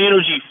time,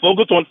 energy,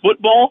 focused on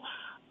football,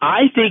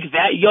 I think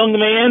that young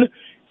man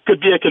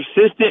could be a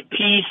consistent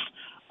piece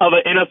of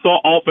an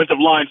NFL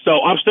offensive line.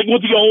 So I'm sticking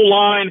with the old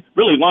line,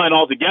 really line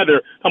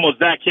altogether. Almost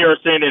Zach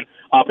Harrison and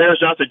Paris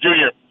Johnson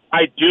Jr.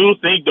 I do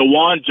think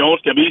DeJuan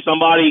Jones can be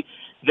somebody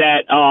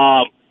that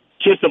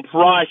can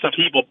surprise some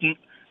people.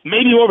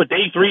 Maybe more of a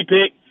day 3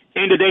 pick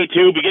into day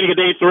 2, beginning of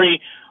day 3.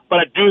 But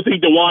I do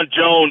think DeJuan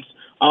Jones,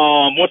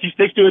 once he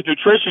sticks to his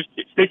nutrition,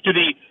 sticks to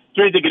the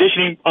strength and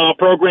conditioning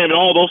program and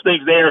all those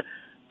things there,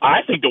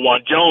 I think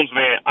DeJuan Jones,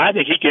 man, I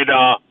think he could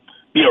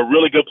be a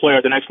really good player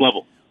at the next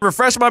level.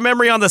 Refresh my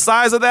memory on the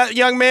size of that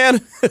young man.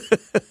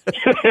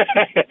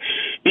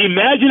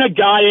 Imagine a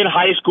guy in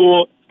high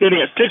school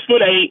standing at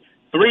 6'8",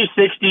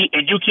 360,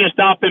 and you can't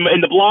stop him in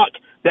the block.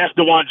 That's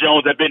DeJuan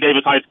Jones at Ben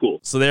Davis High School.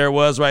 So there it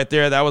was right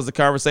there. That was the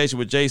conversation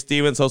with Jay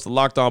Stevens, host of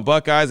Locked On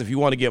Buckeyes. If you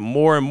want to get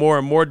more and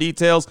more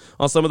details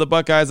on some of the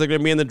Buckeyes that are going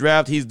to be in the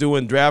draft, he's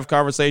doing draft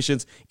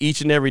conversations each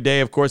and every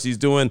day. Of course, he's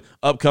doing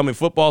upcoming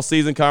football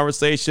season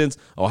conversations,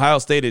 Ohio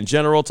State in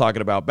general,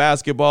 talking about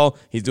basketball.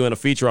 He's doing a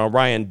feature on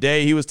Ryan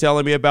Day he was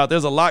telling me about.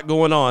 There's a lot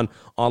going on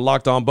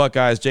Locked On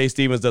Buckeyes. Jay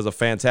Stevens does a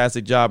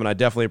fantastic job, and I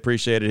definitely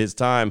appreciated his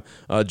time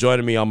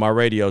joining me on my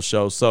radio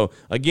show. So,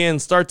 again,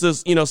 start to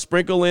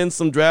sprinkle in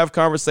some draft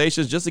conversations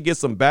just to get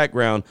some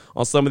background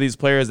on some of these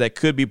players that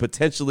could be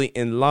potentially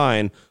in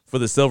line for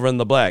the silver and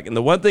the black. And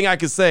the one thing I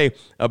could say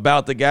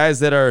about the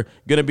guys that are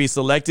going to be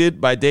selected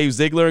by Dave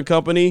Ziegler and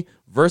company,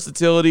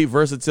 versatility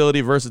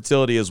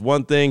is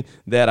one thing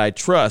that I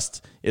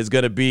trust is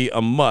going to be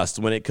a must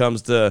when it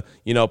comes to,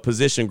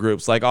 position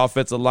groups like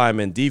offensive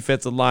linemen,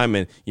 defensive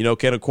linemen.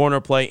 Can a corner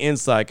play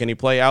inside? Can he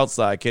play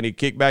outside? Can he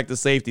kick back to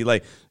safety?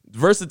 Like,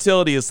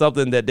 versatility is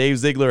something that Dave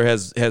Ziegler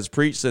has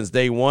preached since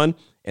day one,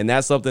 and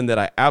that's something that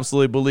I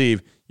absolutely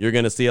believe you're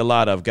going to see a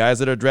lot of. Guys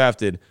that are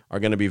drafted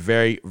are going to be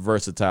very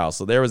versatile.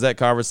 So there was that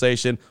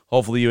conversation.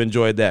 Hopefully you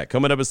enjoyed that.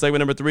 Coming up in segment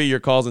number 3, your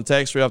calls and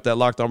texts straight off that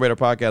Locked On Raider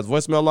podcast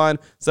voicemail line,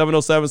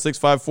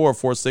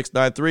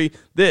 707-654-4693.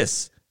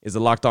 This is the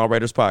Locked On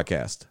Raiders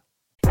podcast.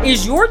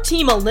 Is your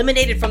team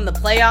eliminated from the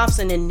playoffs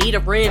and in need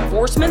of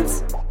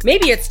reinforcements?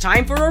 Maybe it's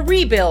time for a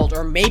rebuild,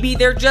 or maybe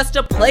they're just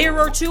a player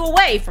or two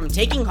away from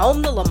taking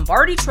home the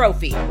Lombardi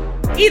Trophy.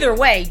 Either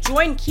way,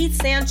 join Keith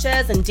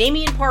Sanchez and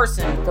Damian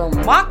Parson for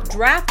Mock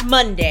Draft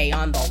Monday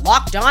on the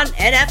Locked On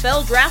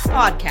NFL Draft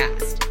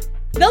Podcast.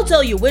 They'll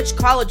tell you which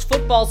college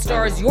football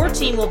stars your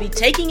team will be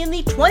taking in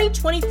the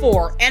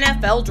 2024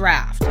 NFL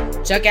Draft.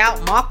 Check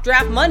out Mock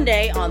Draft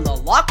Monday on the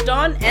Locked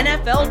On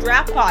NFL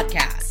Draft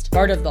Podcast,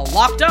 part of the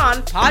Locked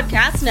On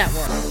Podcast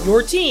Network,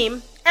 your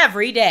team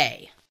every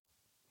day.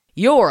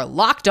 You're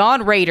Locked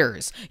On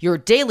Raiders, your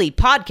daily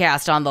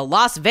podcast on the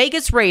Las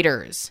Vegas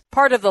Raiders,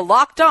 part of the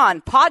Locked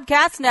On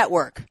Podcast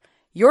Network,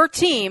 your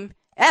team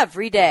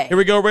every day. Here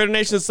we go, Raider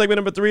Nation, segment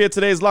number 3 of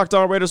today's Locked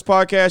On Raiders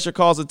podcast. Your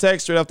calls and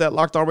text straight off that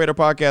Locked On Raider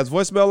podcast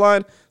voicemail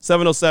line,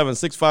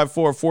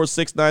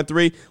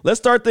 707-654-4693. Let's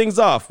start things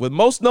off with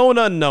Most Known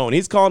Unknown.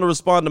 He's calling to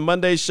respond to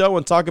Monday's show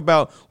and talk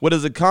about what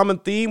is a common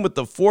theme with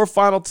the 4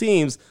 final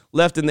teams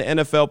left in the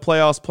NFL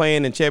playoffs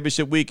playing in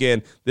championship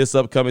weekend this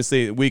upcoming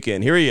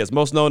weekend. Here he is,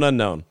 Most Known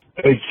Unknown.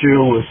 Hey,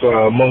 Q, it's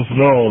Most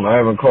Known. I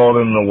haven't called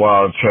in a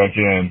while to check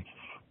in.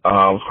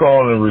 I was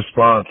calling in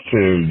response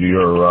to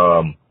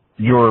your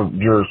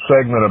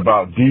segment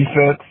about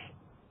defense,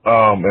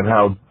 and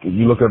how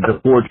you look at the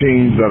 4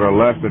 teams that are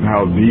left and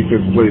how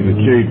defense plays the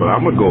key, but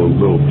I'm going to go a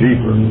little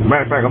deeper.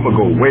 Matter of fact, I'm going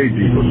to go way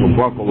deeper, so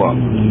buckle up.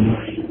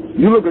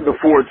 You look at the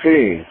 4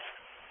 teams,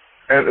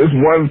 and it's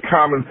one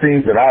common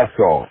theme that I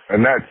saw, and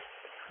that's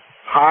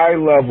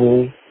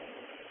high-level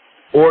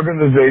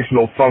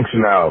organizational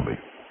functionality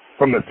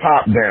from the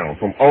top down,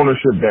 from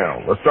ownership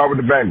down. Let's start with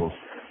the Bengals.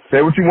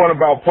 Say what you want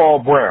about Paul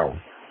Brown.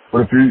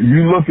 But if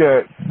you look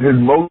at his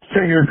most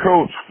tenured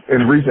coach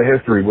in recent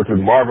history, which is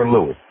Marvin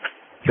Lewis,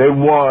 they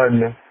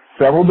won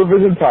several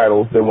division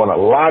titles, they won a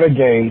lot of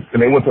games,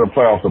 and they went to the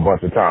playoffs a bunch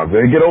of times.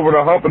 Did they get over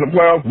the hump in the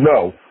playoffs?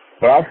 No.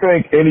 But I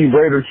think any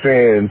Raiders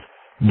fans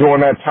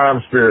during that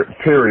time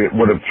period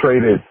would have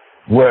traded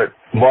what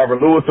Marvin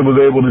Lewis was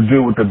able to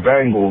do with the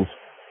Bengals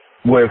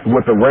with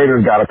what the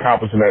Raiders got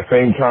accomplished in that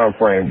same time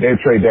frame. They'd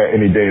trade that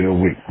any day of the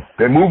week.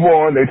 They move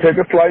on, they take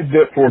a slight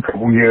dip for a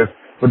couple years,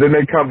 but then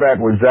they come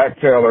back with Zach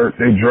Taylor,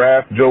 they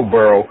draft Joe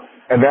Burrow,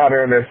 and now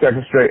they're in their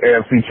second straight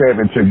AFC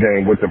Championship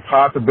game with the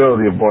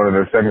possibility of going to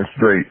their second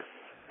straight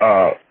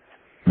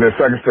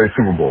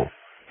Super Bowl.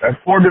 That's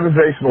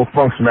organizational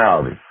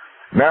functionality.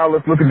 Now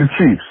let's look at the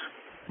Chiefs.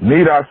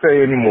 Need I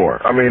say any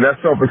more? I mean,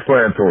 that's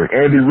self-explanatory.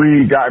 Andy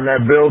Reid got in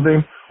that building,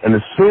 and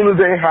as soon as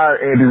they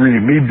hired Andy Reid,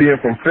 me being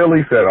from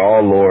Philly, said,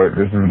 oh, Lord,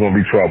 this is going to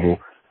be trouble.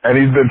 And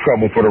he's been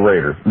trouble for the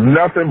Raiders.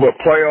 Nothing but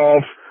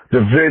playoffs,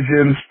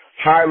 divisions,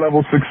 high-level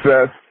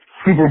success,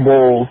 Super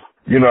Bowls,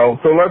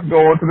 So let's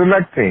go on to the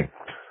next team.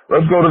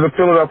 Let's go to the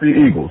Philadelphia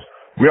Eagles.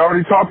 We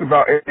already talked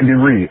about Andy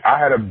Reid. I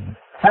had a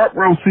front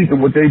row seat of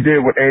what they did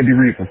with Andy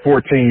Reid for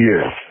 14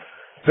 years.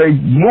 They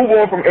move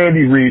on from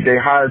Andy Reid. They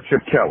hired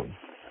Chip Kelly.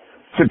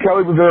 Chip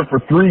Kelly was there for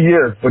 3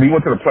 years, but he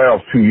went to the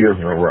playoffs 2 years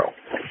in a row.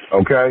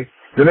 Okay?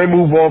 Then they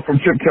move on from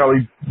Chip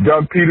Kelly.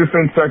 Doug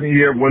Peterson, second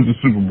year, wins the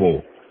Super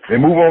Bowl. They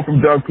move on from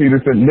Doug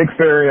Peterson. Nick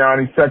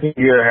Sirianni, second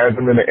year, has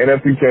them in the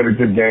NFC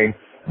Championship game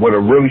with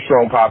a really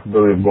strong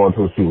possibility of going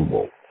to a Super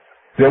Bowl.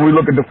 Then we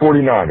look at the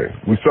 49ers.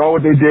 We saw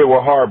what they did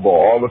with Harbaugh,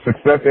 all the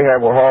success they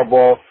had with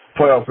Harbaugh,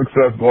 playoff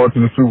success going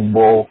to the Super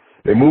Bowl.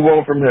 They move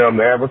on from him.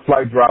 They have a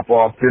slight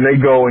drop-off. Then they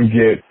go and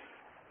get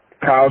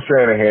Kyle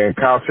Shanahan.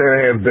 Kyle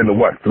Shanahan's been to,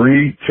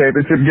 3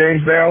 championship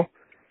games now?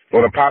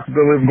 Or the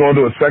possibility of going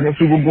to a second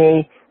Super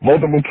Bowl,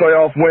 multiple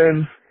playoff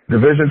wins,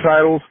 division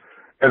titles,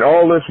 and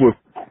all this with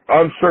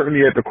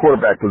uncertainty at the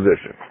quarterback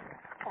position.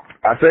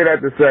 I say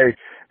that to say,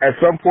 at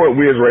some point,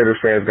 we as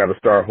Raiders fans got to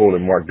start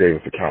holding Mark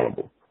Davis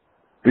accountable.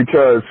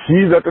 Because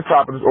he's at the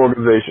top of this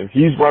organization.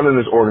 He's running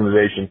this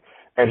organization,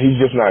 and he's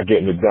just not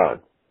getting it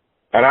done.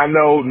 And I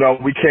know, no,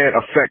 we can't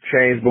affect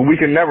change, but we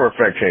can never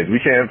affect change. We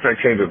can't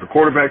affect change at the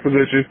quarterback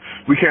position.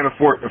 We can't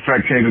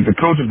affect change at the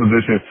coaching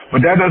position.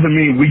 But that doesn't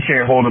mean we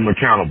can't hold him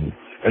accountable.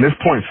 And this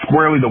points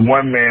squarely to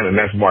one man, and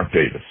that's Mark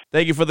Davis.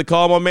 Thank you for the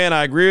call, my man.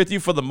 I agree with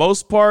you for the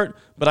most part,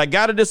 but I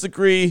got to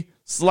disagree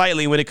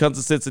slightly when it comes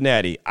to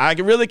Cincinnati. I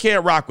really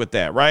can't rock with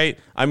that, right?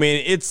 I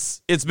mean,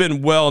 it's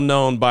been well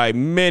known by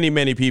many,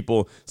 many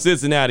people.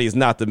 Cincinnati is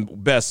not the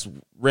best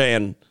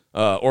ran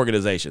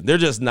organization. They're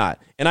just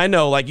not. And I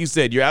know, like you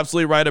said, you're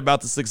absolutely right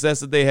about the success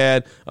that they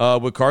had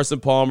with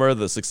Carson Palmer,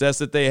 the success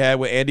that they had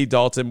with Andy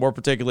Dalton, more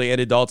particularly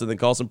Andy Dalton than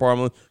Carson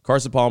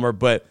Palmer,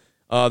 but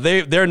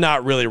they're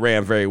not really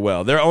ran very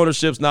well. Their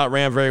ownership's not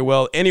ran very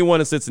well. Anyone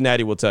in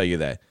Cincinnati will tell you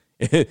that.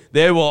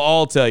 They will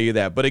all tell you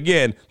that. But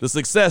again, the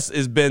success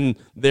has been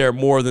there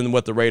more than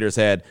what the Raiders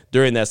had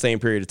during that same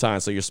period of time.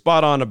 So you're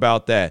spot on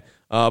about that.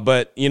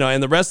 But,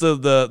 and the rest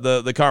of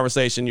the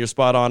conversation, you're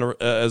spot on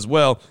as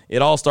well.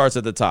 It all starts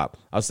at the top.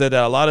 I've said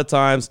that a lot of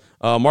times.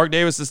 Mark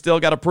Davis has still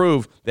got to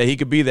prove that he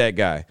could be that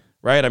guy,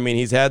 right? I mean,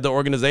 he's had the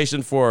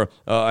organization for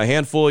a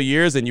handful of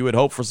years, and you would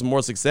hope for some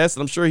more success.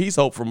 And I'm sure he's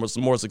hoped for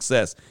some more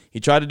success. He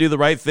tried to do the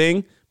right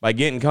thing by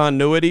getting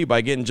continuity,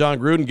 by getting John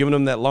Gruden, giving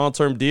him that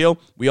long-term deal.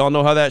 We all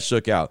know how that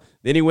shook out.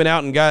 Then he went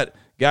out and got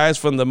guys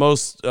from the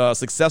most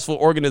successful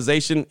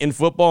organization in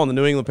football, in the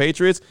New England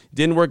Patriots.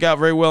 Didn't work out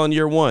very well in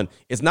year one.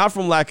 It's not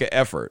from lack of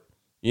effort,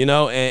 and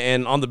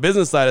on the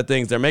business side of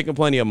things, they're making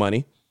plenty of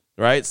money,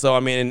 right? So, I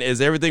mean, is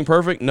everything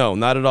perfect? No,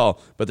 not at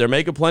all. But they're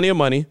making plenty of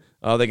money.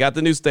 They got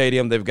the new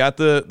stadium. They've got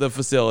the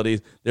facilities.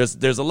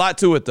 There's a lot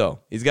to it, though.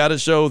 He's got to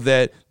show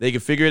that they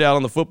can figure it out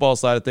on the football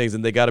side of things,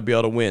 and they got to be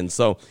able to win.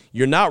 So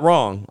you're not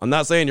wrong. I'm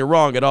not saying you're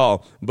wrong at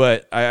all,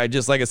 but I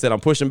just, like I said, I'm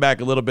pushing back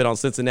a little bit on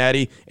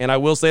Cincinnati, and I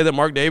will say that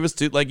Mark Davis,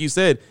 too, like you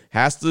said,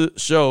 has to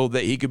show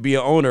that he could be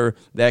an owner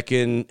that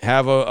can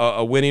have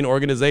a winning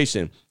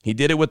organization. He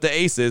did it with the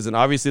Aces, and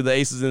obviously the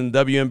Aces in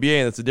the WNBA,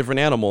 and it's a different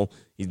animal.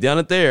 He's done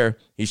it there.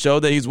 He showed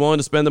that he's willing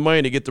to spend the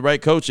money to get the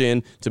right coach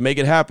in to make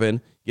it happen.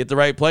 Get the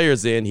right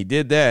players in. He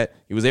did that.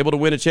 He was able to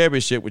win a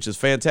championship, which is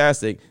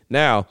fantastic.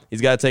 Now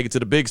he's got to take it to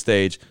the big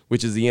stage,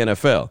 which is the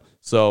NFL.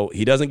 So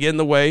he doesn't get in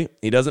the way.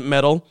 He doesn't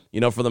meddle.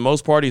 For the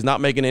most part, he's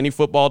not making any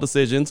football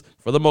decisions.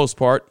 For the most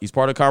part, he's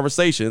part of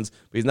conversations,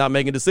 but he's not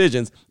making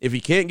decisions. If he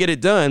can't get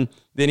it done,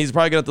 then he's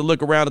probably going to have to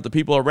look around at the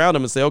people around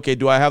him and say, okay,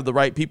 do I have the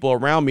right people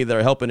around me that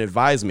are helping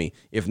advise me?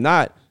 If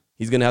not,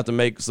 he's going to have to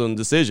make some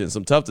decisions,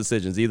 some tough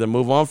decisions, either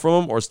move on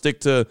from him or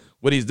stick to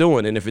what he's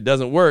doing. And if it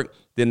doesn't work,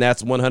 then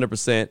that's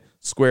 100%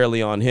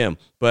 squarely on him.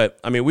 But,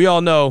 I mean, we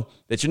all know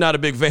that you're not a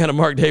big fan of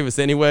Mark Davis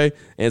anyway,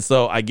 and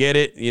so I get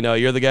it.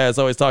 You're the guy that's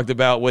always talked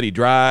about what he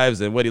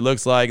drives and what he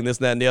looks like and this,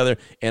 that, and the other,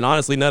 and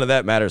honestly, none of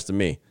that matters to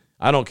me.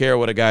 I don't care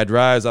what a guy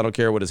drives. I don't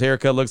care what his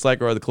haircut looks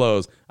like or the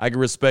clothes. I can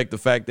respect the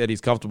fact that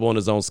he's comfortable in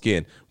his own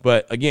skin.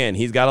 But, again,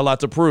 he's got a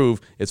lot to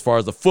prove as far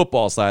as the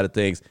football side of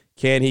things.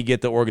 Can he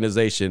get the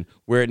organization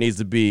where it needs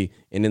to be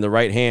and in the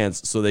right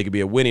hands so they can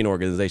be a winning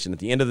organization? At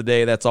the end of the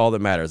day, that's all that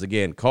matters.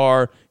 Again,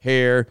 car,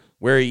 hair,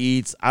 where he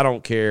eats, I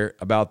don't care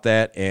about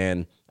that,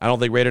 and I don't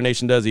think Raider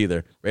Nation does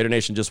either. Raider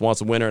Nation just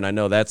wants a winner, and I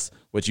know that's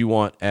what you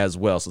want as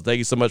well. So thank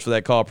you so much for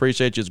that call.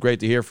 Appreciate you. It's great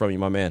to hear from you,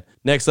 my man.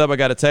 Next up, I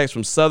got a text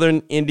from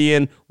Southern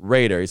Indian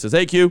Raider. He says,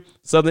 hey, Q,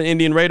 Southern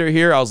Indian Raider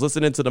here. I was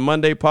listening to the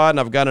Monday pod, and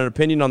I've got an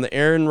opinion on the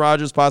Aaron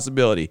Rodgers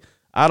possibility.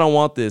 I don't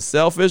want this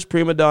selfish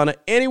prima donna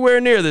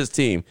anywhere near this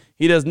team.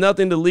 He does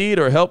nothing to lead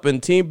or help in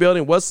team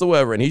building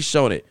whatsoever, and he's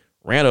shown it.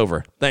 Ran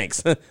over.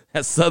 Thanks.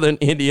 That's Southern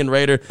Indian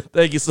Raider.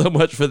 Thank you so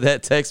much for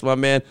that text, my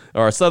man.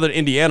 Or Southern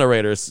Indiana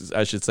Raiders,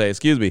 I should say.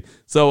 Excuse me.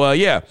 So,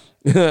 yeah,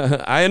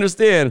 I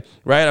understand,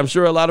 right? I'm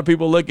sure a lot of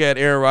people look at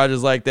Aaron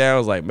Rodgers like that. I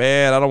was like,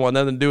 man, I don't want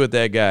nothing to do with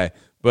that guy.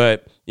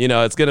 But,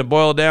 it's going to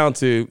boil down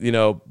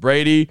to,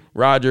 Brady,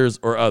 Rodgers,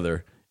 or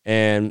other.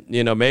 And,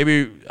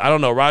 maybe, I don't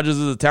know, Rodgers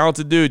is a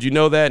talented dude. You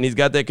know that, and he's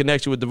got that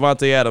connection with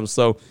Devontae Adams.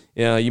 So,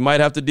 you might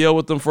have to deal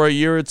with them for a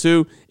year or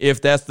two if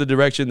that's the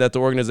direction that the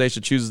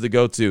organization chooses to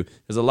go to.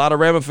 There's a lot of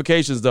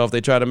ramifications, though, if they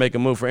try to make a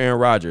move for Aaron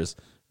Rodgers.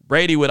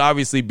 Brady would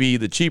obviously be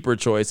the cheaper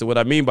choice, and what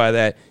I mean by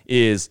that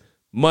is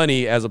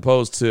money as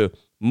opposed to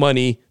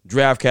money,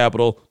 draft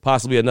capital,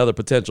 possibly another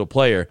potential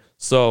player.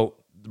 So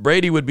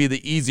Brady would be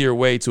the easier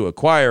way to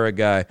acquire a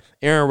guy.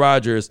 Aaron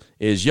Rodgers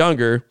is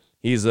younger.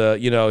 He's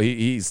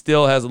he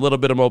still has a little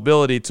bit of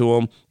mobility to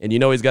him, and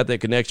he's got that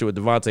connection with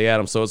Devontae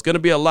Adams. So it's going to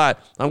be a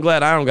lot. I'm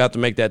glad I don't have to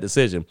make that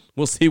decision.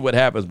 We'll see what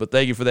happens, but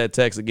thank you for that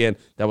text again.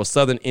 That was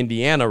Southern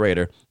Indiana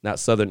Raider, not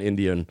Southern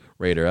Indian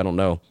Raider. I don't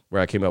know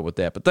where I came up with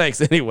that, but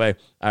thanks anyway.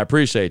 I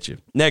appreciate you.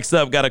 Next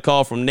up, got a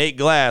call from Nate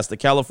Glass, the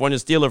California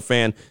Steeler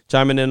fan,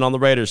 chiming in on the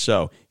Raiders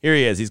show. Here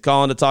he is. He's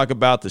calling to talk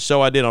about the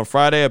show I did on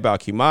Friday about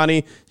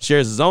Kimani,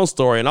 shares his own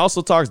story, and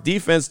also talks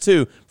defense,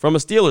 too, from a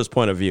Steelers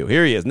point of view.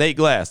 Here he is, Nate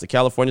Glass, the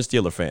California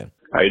Steeler fan.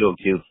 How you doing,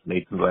 Q?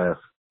 Nathan Glass,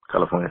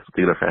 California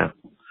Steeler fan.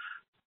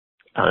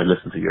 I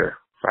listen to your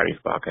Friday's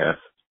podcast,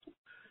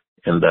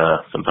 and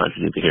sometimes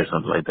you need to hear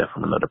something like that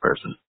from another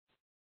person.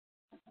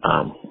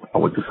 I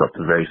went through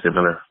something very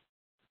similar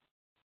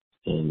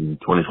in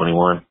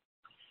 2021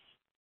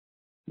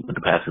 with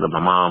the passing of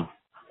my mom.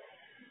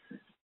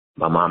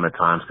 My mom at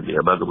times could be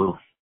a bugaboo,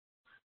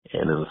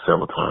 and there was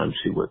several times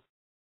she would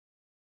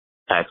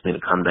ask me to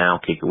come down,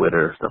 kick it with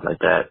her, stuff like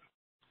that,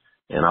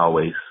 and I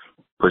always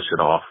push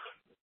it off,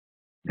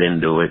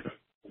 didn't do it.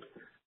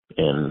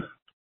 And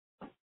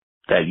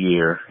that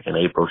year in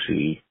April,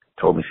 she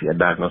told me she had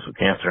diagnosed with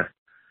cancer,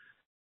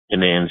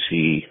 and then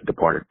she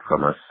departed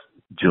from us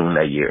June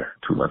that year,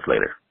 2 months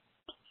later.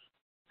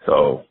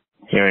 So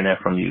hearing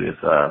that from you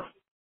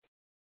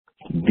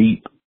is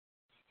deep,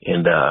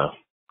 and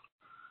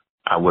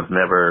I would have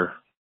never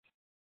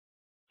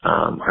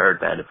heard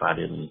that if I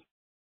didn't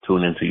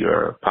tune into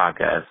your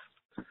podcast.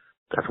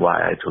 That's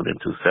why I tuned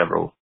into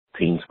several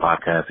teams'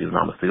 podcasts, even though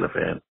I'm a Steeler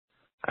fan.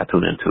 I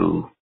tune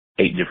into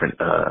 8 different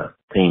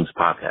teams'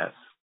 podcasts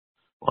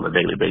on a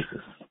daily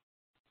basis.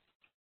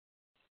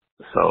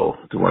 So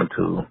I want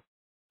to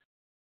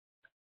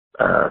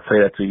say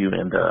that to you,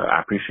 and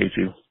I appreciate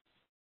you.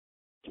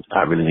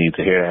 I really need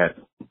to hear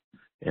that.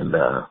 And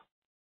I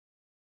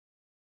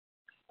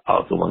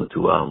also wanted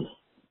to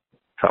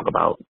talk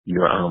about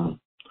your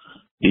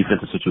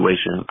defensive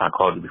situation. I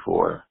called you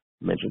before,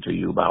 mentioned to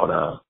you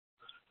about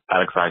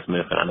Alex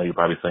Highsmith, and I know you're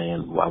probably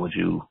saying, why would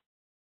you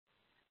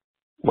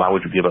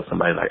give up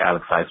somebody like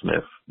Alex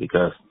Highsmith?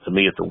 Because to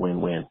me, it's a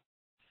win-win.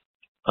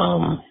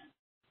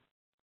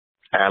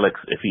 Alex,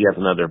 if he has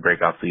another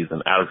breakout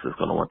season, Alex is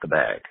going to want the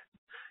bag,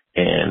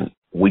 and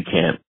we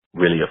can't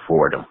really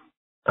afford him.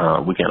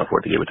 We can't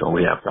afford to give it to him.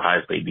 We have the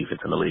highest paid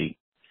defense in the league,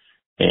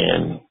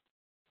 and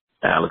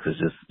Alex is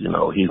just, he's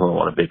going to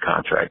want a big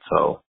contract.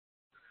 So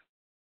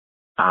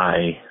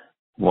I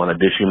want to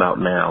dish him out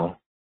now.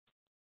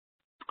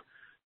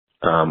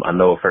 I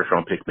know a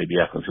first-round pick may be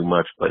asking too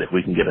much, but if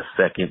we can get a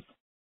second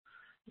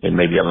and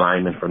maybe a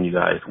lineman from you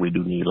guys, we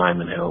do need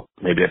lineman help,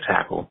 maybe a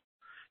tackle.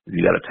 If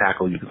you got a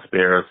tackle, you can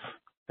spare us,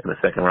 and a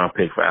second-round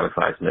pick for Alex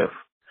Highsmith.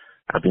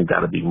 I think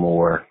that would be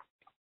more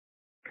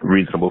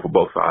reasonable for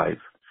both sides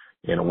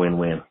and a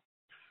win-win.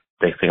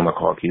 Thanks for taking my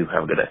call, Q.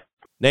 Have a good day.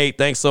 Nate,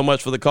 thanks so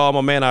much for the call,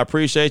 my man. I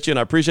appreciate you, and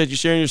I appreciate you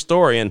sharing your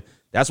story. And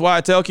that's why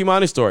I tell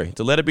Kimani's story,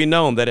 to let it be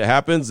known that it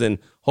happens, and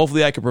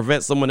hopefully I can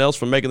prevent someone else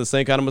from making the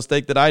same kind of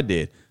mistake that I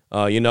did.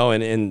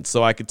 And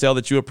so I could tell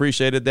that you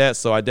appreciated that.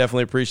 So I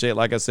definitely appreciate,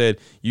 like I said,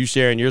 you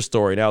sharing your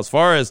story. Now, as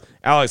far as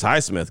Alex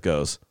Highsmith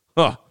goes,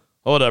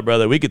 hold up,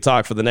 brother. We could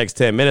talk for the next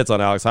 10 minutes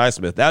on Alex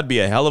Highsmith. That'd be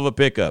a hell of a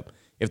pickup.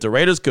 If the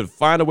Raiders could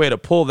find a way to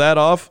pull that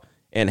off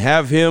and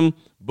have him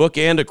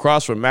bookend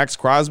across from Max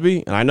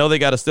Crosby, and I know they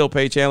got to still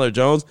pay Chandler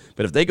Jones,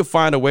 but if they could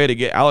find a way to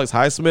get Alex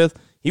Highsmith,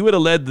 he would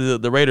have led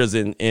the Raiders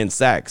in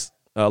sacks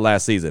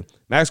last season.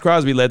 Max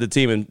Crosby led the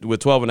team with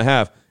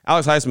 12.5.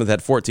 Alex Highsmith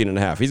had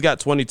 14.5. He's got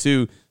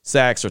 22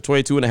 sacks or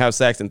 22.5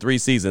 sacks in 3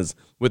 seasons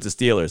with the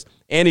Steelers.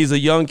 And he's a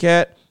young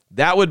cat.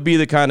 That would be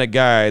the kind of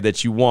guy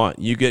that you want.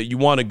 You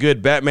want a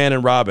good Batman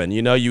and Robin.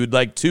 You would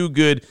like 2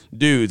 good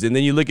dudes. And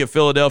then you look at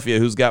Philadelphia,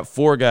 who's got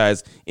 4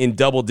 guys in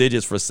double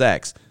digits for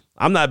sacks.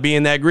 I'm not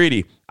being that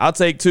greedy. I'll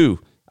take 2.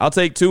 I'll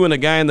take 2 and a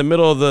guy in the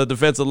middle of the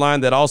defensive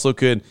line that also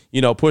could,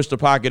 push the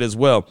pocket as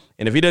well.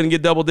 And if he doesn't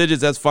get double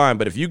digits, that's fine.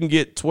 But if you can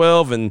get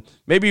 12 and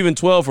maybe even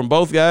 12 from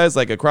both guys,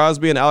 like a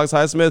Crosby and Alex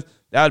Highsmith,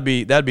 that'd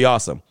be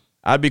awesome.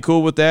 I'd be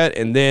cool with that.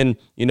 And then,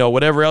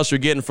 whatever else you're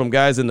getting from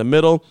guys in the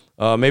middle,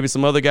 maybe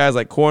some other guys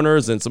like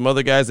corners and some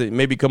other guys that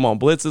maybe come on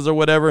blitzes or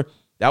whatever,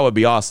 that would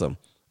be awesome.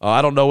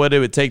 I don't know what it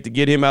would take to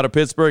get him out of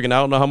Pittsburgh, and I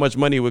don't know how much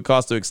money it would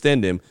cost to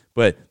extend him.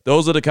 But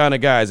those are the kind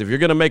of guys. If you're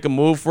going to make a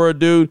move for a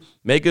dude,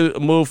 make a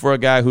move for a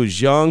guy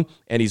who's young,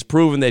 and he's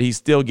proven that he's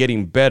still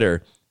getting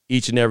better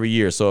each and every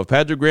year. So if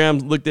Patrick Graham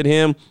looked at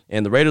him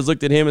and the Raiders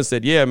looked at him and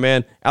said, yeah,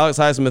 man, Alex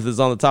Highsmith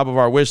is on the top of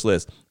our wish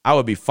list, I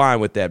would be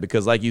fine with that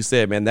because, like you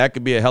said, man, that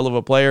could be a hell of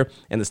a player,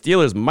 and the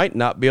Steelers might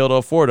not be able to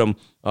afford him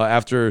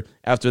after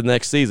the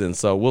next season.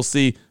 So we'll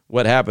see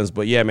what happens.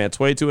 But, yeah, man,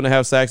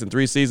 22.5 sacks in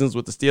 3 seasons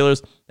with the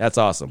Steelers, that's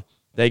awesome.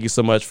 Thank you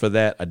so much for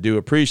that. I do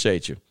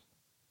appreciate you.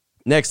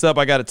 Next up,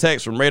 I got a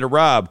text from Raider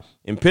Rob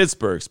in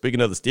Pittsburgh.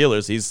 Speaking of the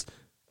Steelers, he's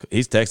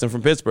texting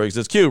from Pittsburgh. He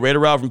says, Q, Raider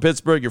Rob from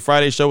Pittsburgh, your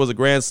Friday show was a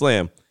grand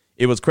slam.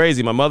 It was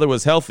crazy. My mother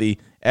was healthy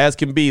as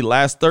can be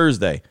last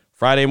Thursday.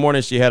 Friday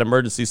morning, she had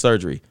emergency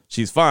surgery.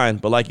 She's fine,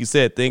 but like you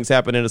said, things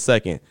happen in a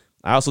second.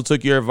 I also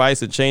took your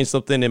advice and changed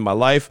something in my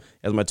life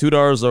as my 2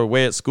 daughters are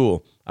away at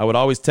school. I would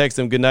always text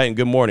them good night and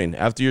good morning.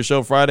 After your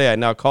show Friday, I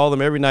now call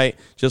them every night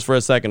just for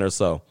a second or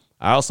so.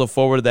 I also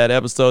forwarded that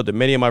episode to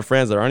many of my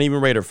friends that aren't even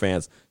Raider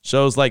fans.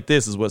 Shows like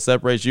this is what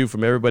separates you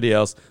from everybody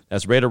else.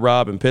 That's Raider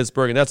Rob in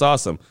Pittsburgh, and that's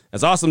awesome.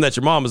 It's awesome that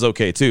your mom is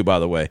okay, too, by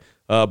the way.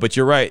 But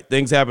you're right.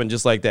 Things happen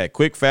just like that.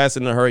 Quick, fast,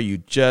 in a hurry. You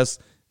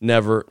just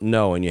never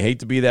know. And you hate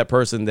to be that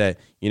person that,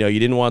 you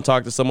didn't want to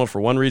talk to someone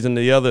for one reason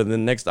or the other, and then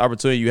the next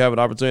opportunity you have an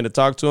opportunity to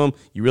talk to them,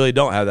 you really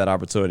don't have that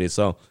opportunity.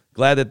 So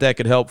glad that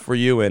could help for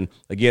you. And,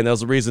 again, that was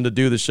the reason to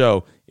do the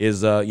show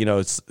is,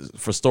 it's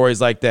for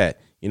stories like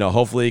that.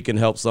 Hopefully it can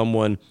help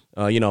someone,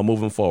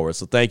 moving forward.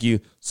 So thank you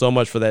so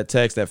much for that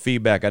text, that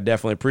feedback. I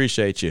definitely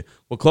appreciate you.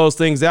 We'll close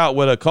things out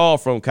with a call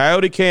from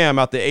Coyote Cam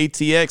out the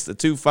ATX at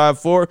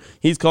 254.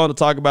 He's calling to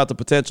talk about the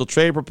potential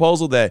trade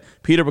proposal that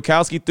Peter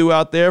Bukowski threw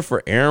out there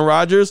for Aaron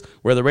Rodgers,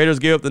 where the Raiders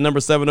gave up the number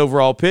 7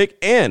 overall pick,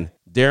 and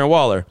Darren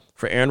Waller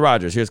for Aaron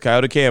Rodgers. Here's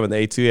Coyote Cam in the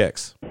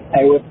ATX.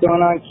 Hey, what's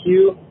going on,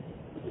 Q?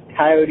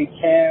 Coyote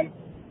Cam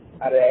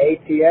out of the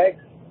ATX.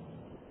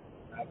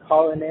 I'm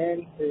calling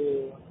in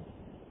to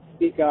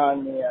speak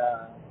on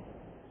the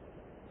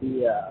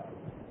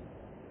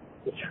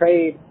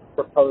trade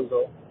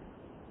proposal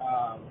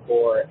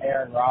for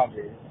Aaron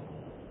Rodgers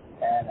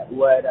and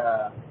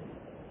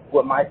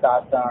what my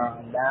thoughts are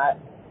on that.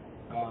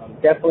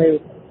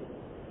 Definitely,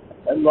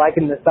 I'm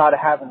liking the thought of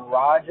having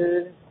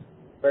Rodgers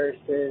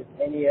versus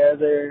any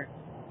other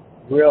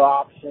real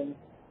option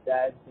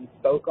that's been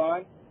spoke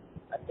on.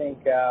 I think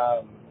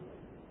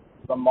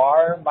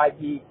Lamar might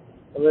be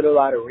a little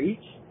out of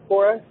reach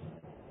for us.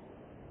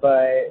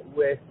 But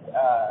with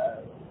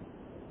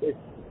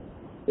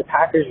the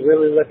Packers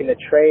really looking to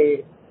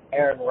trade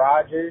Aaron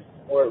Rodgers,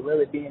 or it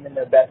really being in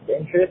their best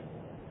interest,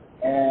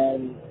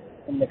 and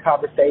in the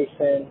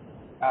conversation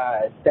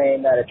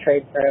saying that a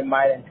trade for him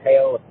might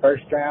entail a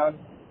first round,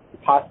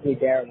 possibly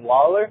Darren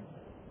Waller.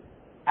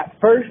 At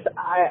first,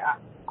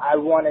 I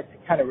wanted to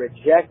kind of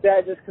reject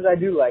that just because I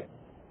do like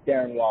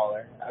Darren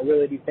Waller. I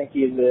really do think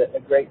he is a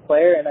great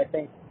player, and I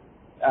think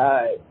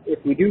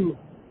if we do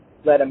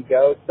let him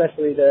go,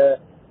 especially the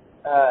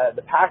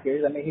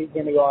Packers, I mean, he's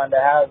going to go on to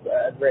have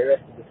a great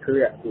rest of his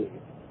career, I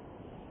believe.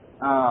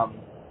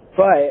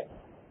 But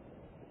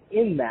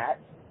in that,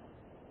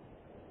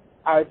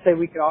 I would say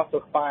we can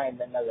also find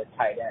another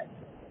tight end.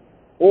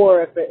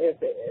 Or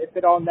if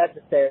at all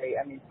necessary,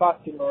 I mean,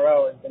 Foster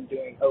Moreau has been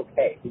doing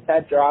okay. He's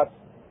had drops,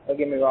 don't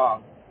get me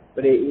wrong,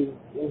 but he's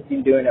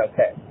been doing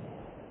okay.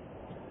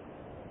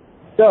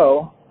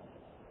 So,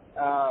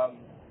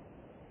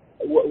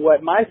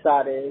 what my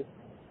thought is,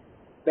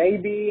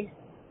 maybe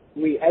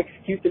we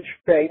execute the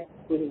trade.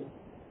 We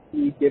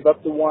give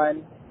up the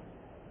 1,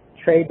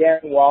 trade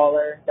Darren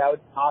Waller. That would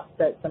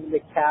offset some of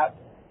the cap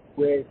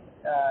with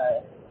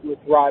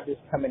Rodgers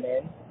coming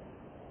in,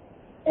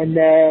 and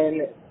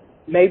then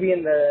maybe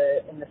in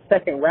the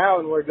second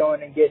round we're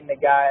going and getting a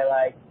guy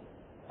like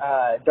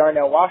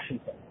Darnell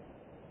Washington.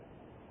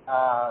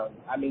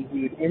 I mean,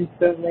 he would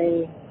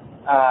instantly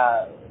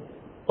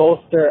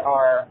bolster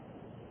our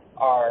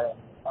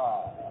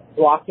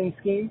blocking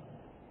scheme.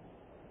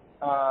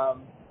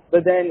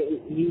 But then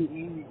he's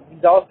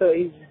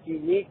just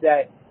unique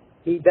that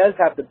he does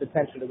have the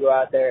potential to go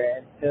out there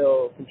and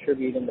still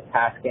contribute in the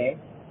pass game.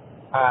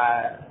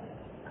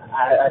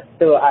 I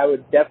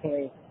would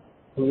definitely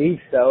believe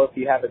so if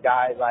you have a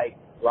guy like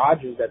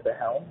Rodgers at the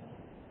helm.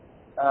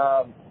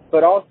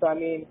 But also, I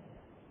mean,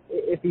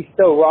 if he's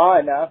still raw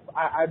enough,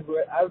 I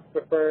would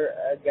prefer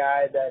a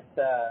guy that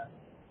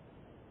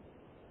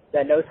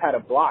knows how to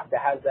block,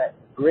 that has that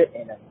grit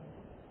in him,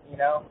 you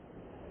know.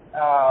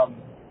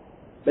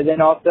 But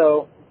then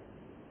also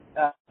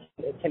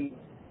it can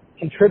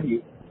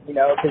contribute, you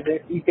know, because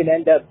if you can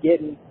end up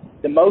getting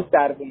the most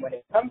out of him when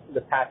it comes to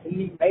the passing,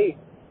 he may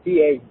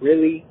be a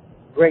really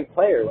great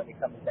player when it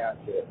comes down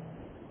to it.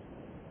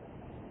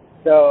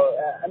 So,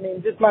 I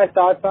mean, just my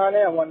thoughts on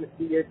it. I wanted to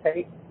see your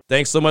take.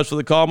 Thanks so much for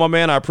the call, my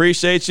man. I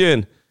appreciate you.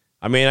 And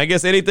I mean, I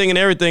guess anything and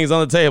everything is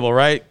on the table,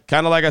 right?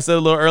 Kind of like I said a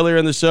little earlier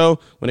in the show,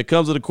 when it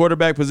comes to the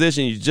quarterback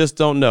position, you just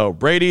don't know.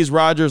 Brady's,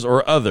 Rodgers,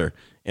 or other.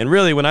 And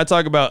really, when I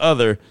talk about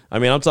other, I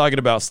mean, I'm talking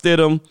about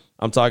Stidham.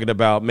 I'm talking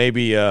about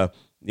maybe, a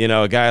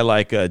guy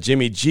like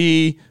Jimmy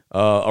G,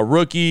 a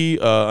rookie,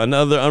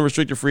 another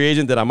unrestricted free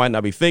agent that I might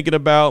not be thinking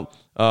about.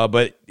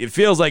 But it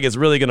feels like it's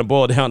really going to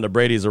boil down to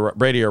Brady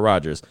or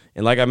Rodgers.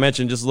 And like I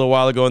mentioned just a little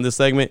while ago in this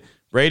segment,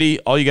 Brady,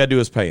 all you got to do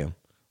is pay him.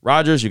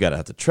 Rodgers, you got to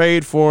have to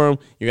trade for him.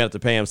 You're going to have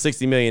to pay him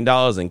 $60 million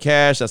in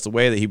cash. That's the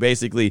way that he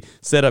basically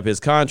set up his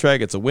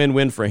contract. It's a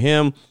win-win for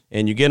him.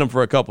 And you get him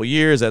for a couple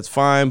years, that's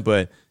fine.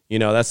 But, you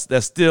know,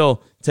 that's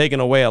still taking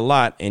away a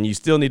lot, and you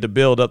still need to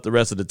build up the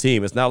rest of the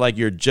team. It's not like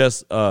you're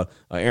just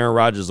Aaron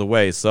Rodgers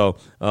away. So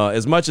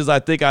as much as I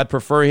think I'd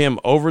prefer him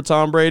over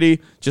Tom Brady,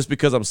 just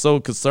because I'm so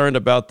concerned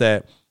about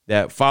that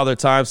father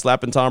time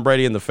slapping Tom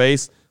Brady in the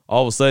face,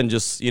 all of a sudden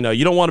just, you know,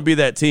 you don't want to be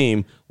that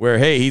team where,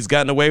 hey, he's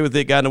gotten away with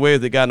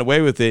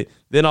it.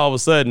 Then all of a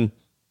sudden,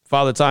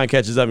 Father Time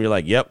catches up and you're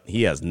like, yep,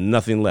 he has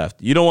nothing left.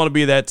 You don't want to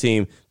be that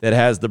team that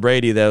has the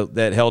Brady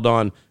that held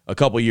on a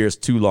couple years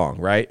too long,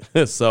 right?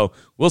 So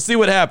we'll see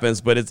what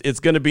happens, but it's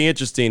going to be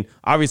interesting.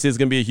 Obviously, it's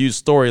going to be a huge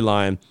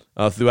storyline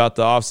throughout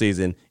the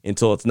offseason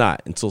until it's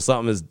not, until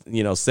something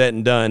is, said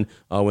and done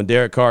when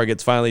Derek Carr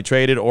gets finally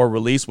traded or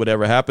released,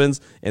 whatever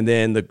happens, and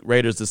then the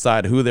Raiders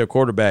decide who their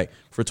quarterback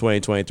for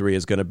 2023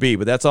 is going to be.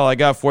 But that's all I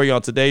got for you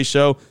on today's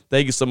show.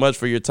 Thank you so much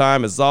for your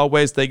time. As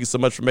always, thank you so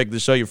much for making the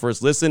show your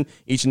first listen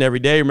each and every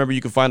day. Remember,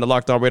 you can find the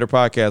Locked On Raider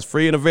podcast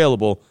free and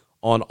available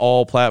on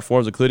all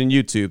platforms, including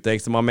YouTube.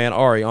 Thanks to my man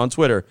Ari on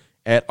Twitter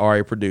at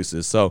Ari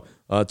Produces. So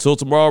till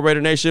tomorrow,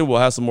 Raider Nation, we'll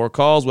have some more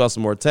calls, we'll have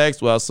some more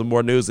texts, we'll have some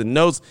more news and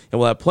notes, and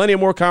we'll have plenty of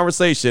more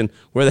conversation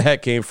where the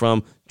heck came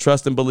from.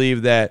 Trust and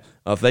believe that.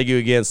 Thank you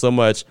again so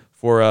much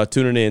for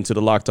tuning in to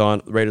the Locked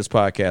On Raiders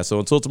podcast. So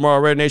until tomorrow,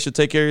 Raider Nation,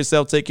 take care of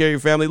yourself, take care of your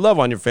family, love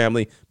on your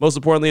family. Most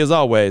importantly, as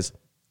always,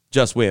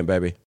 just win,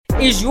 baby.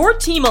 Is your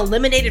team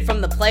eliminated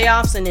from the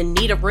playoffs and in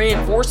need of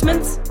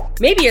reinforcements?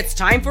 Maybe it's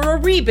time for a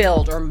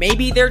rebuild, or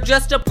maybe they're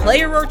just a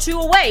player or two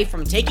away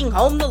from taking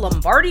home the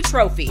Lombardi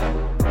Trophy.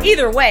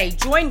 Either way,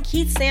 join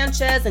Keith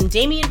Sanchez and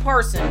Damian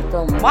Parson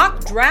for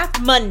Mock Draft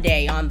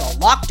Monday on the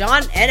Locked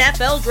On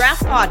NFL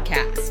Draft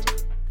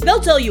Podcast. They'll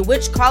tell you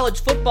which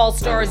college football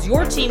stars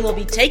your team will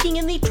be taking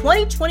in the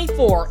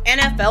 2024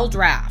 NFL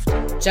Draft.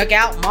 Check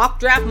out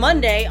Mock Draft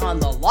Monday on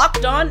the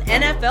Locked On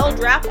NFL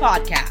Draft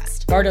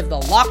Podcast, part of the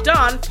Locked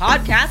On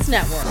Podcast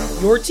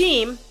Network, your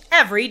team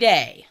every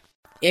day.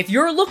 If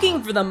you're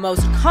looking for the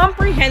most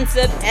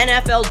comprehensive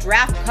NFL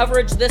draft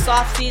coverage this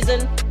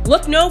offseason,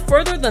 look no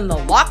further than the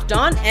Locked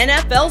On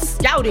NFL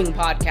Scouting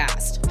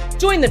Podcast.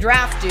 Join the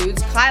draft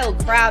dudes, Kyle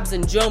Krabs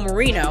and Joe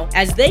Marino,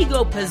 as they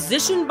go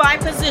position by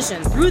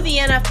position through the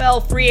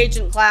NFL free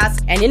agent class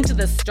and into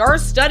the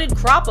star-studded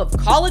crop of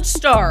college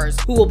stars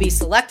who will be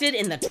selected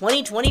in the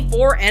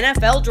 2024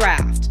 NFL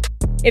Draft.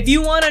 If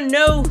you want to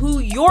know who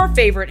your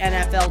favorite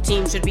NFL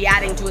team should be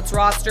adding to its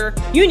roster,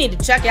 you need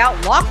to check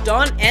out Locked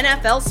On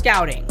NFL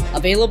Scouting,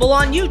 available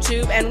on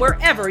YouTube and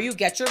wherever you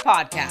get your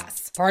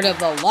podcasts. Part of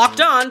the Locked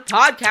On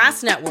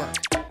Podcast Network,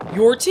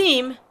 your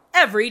team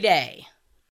every day.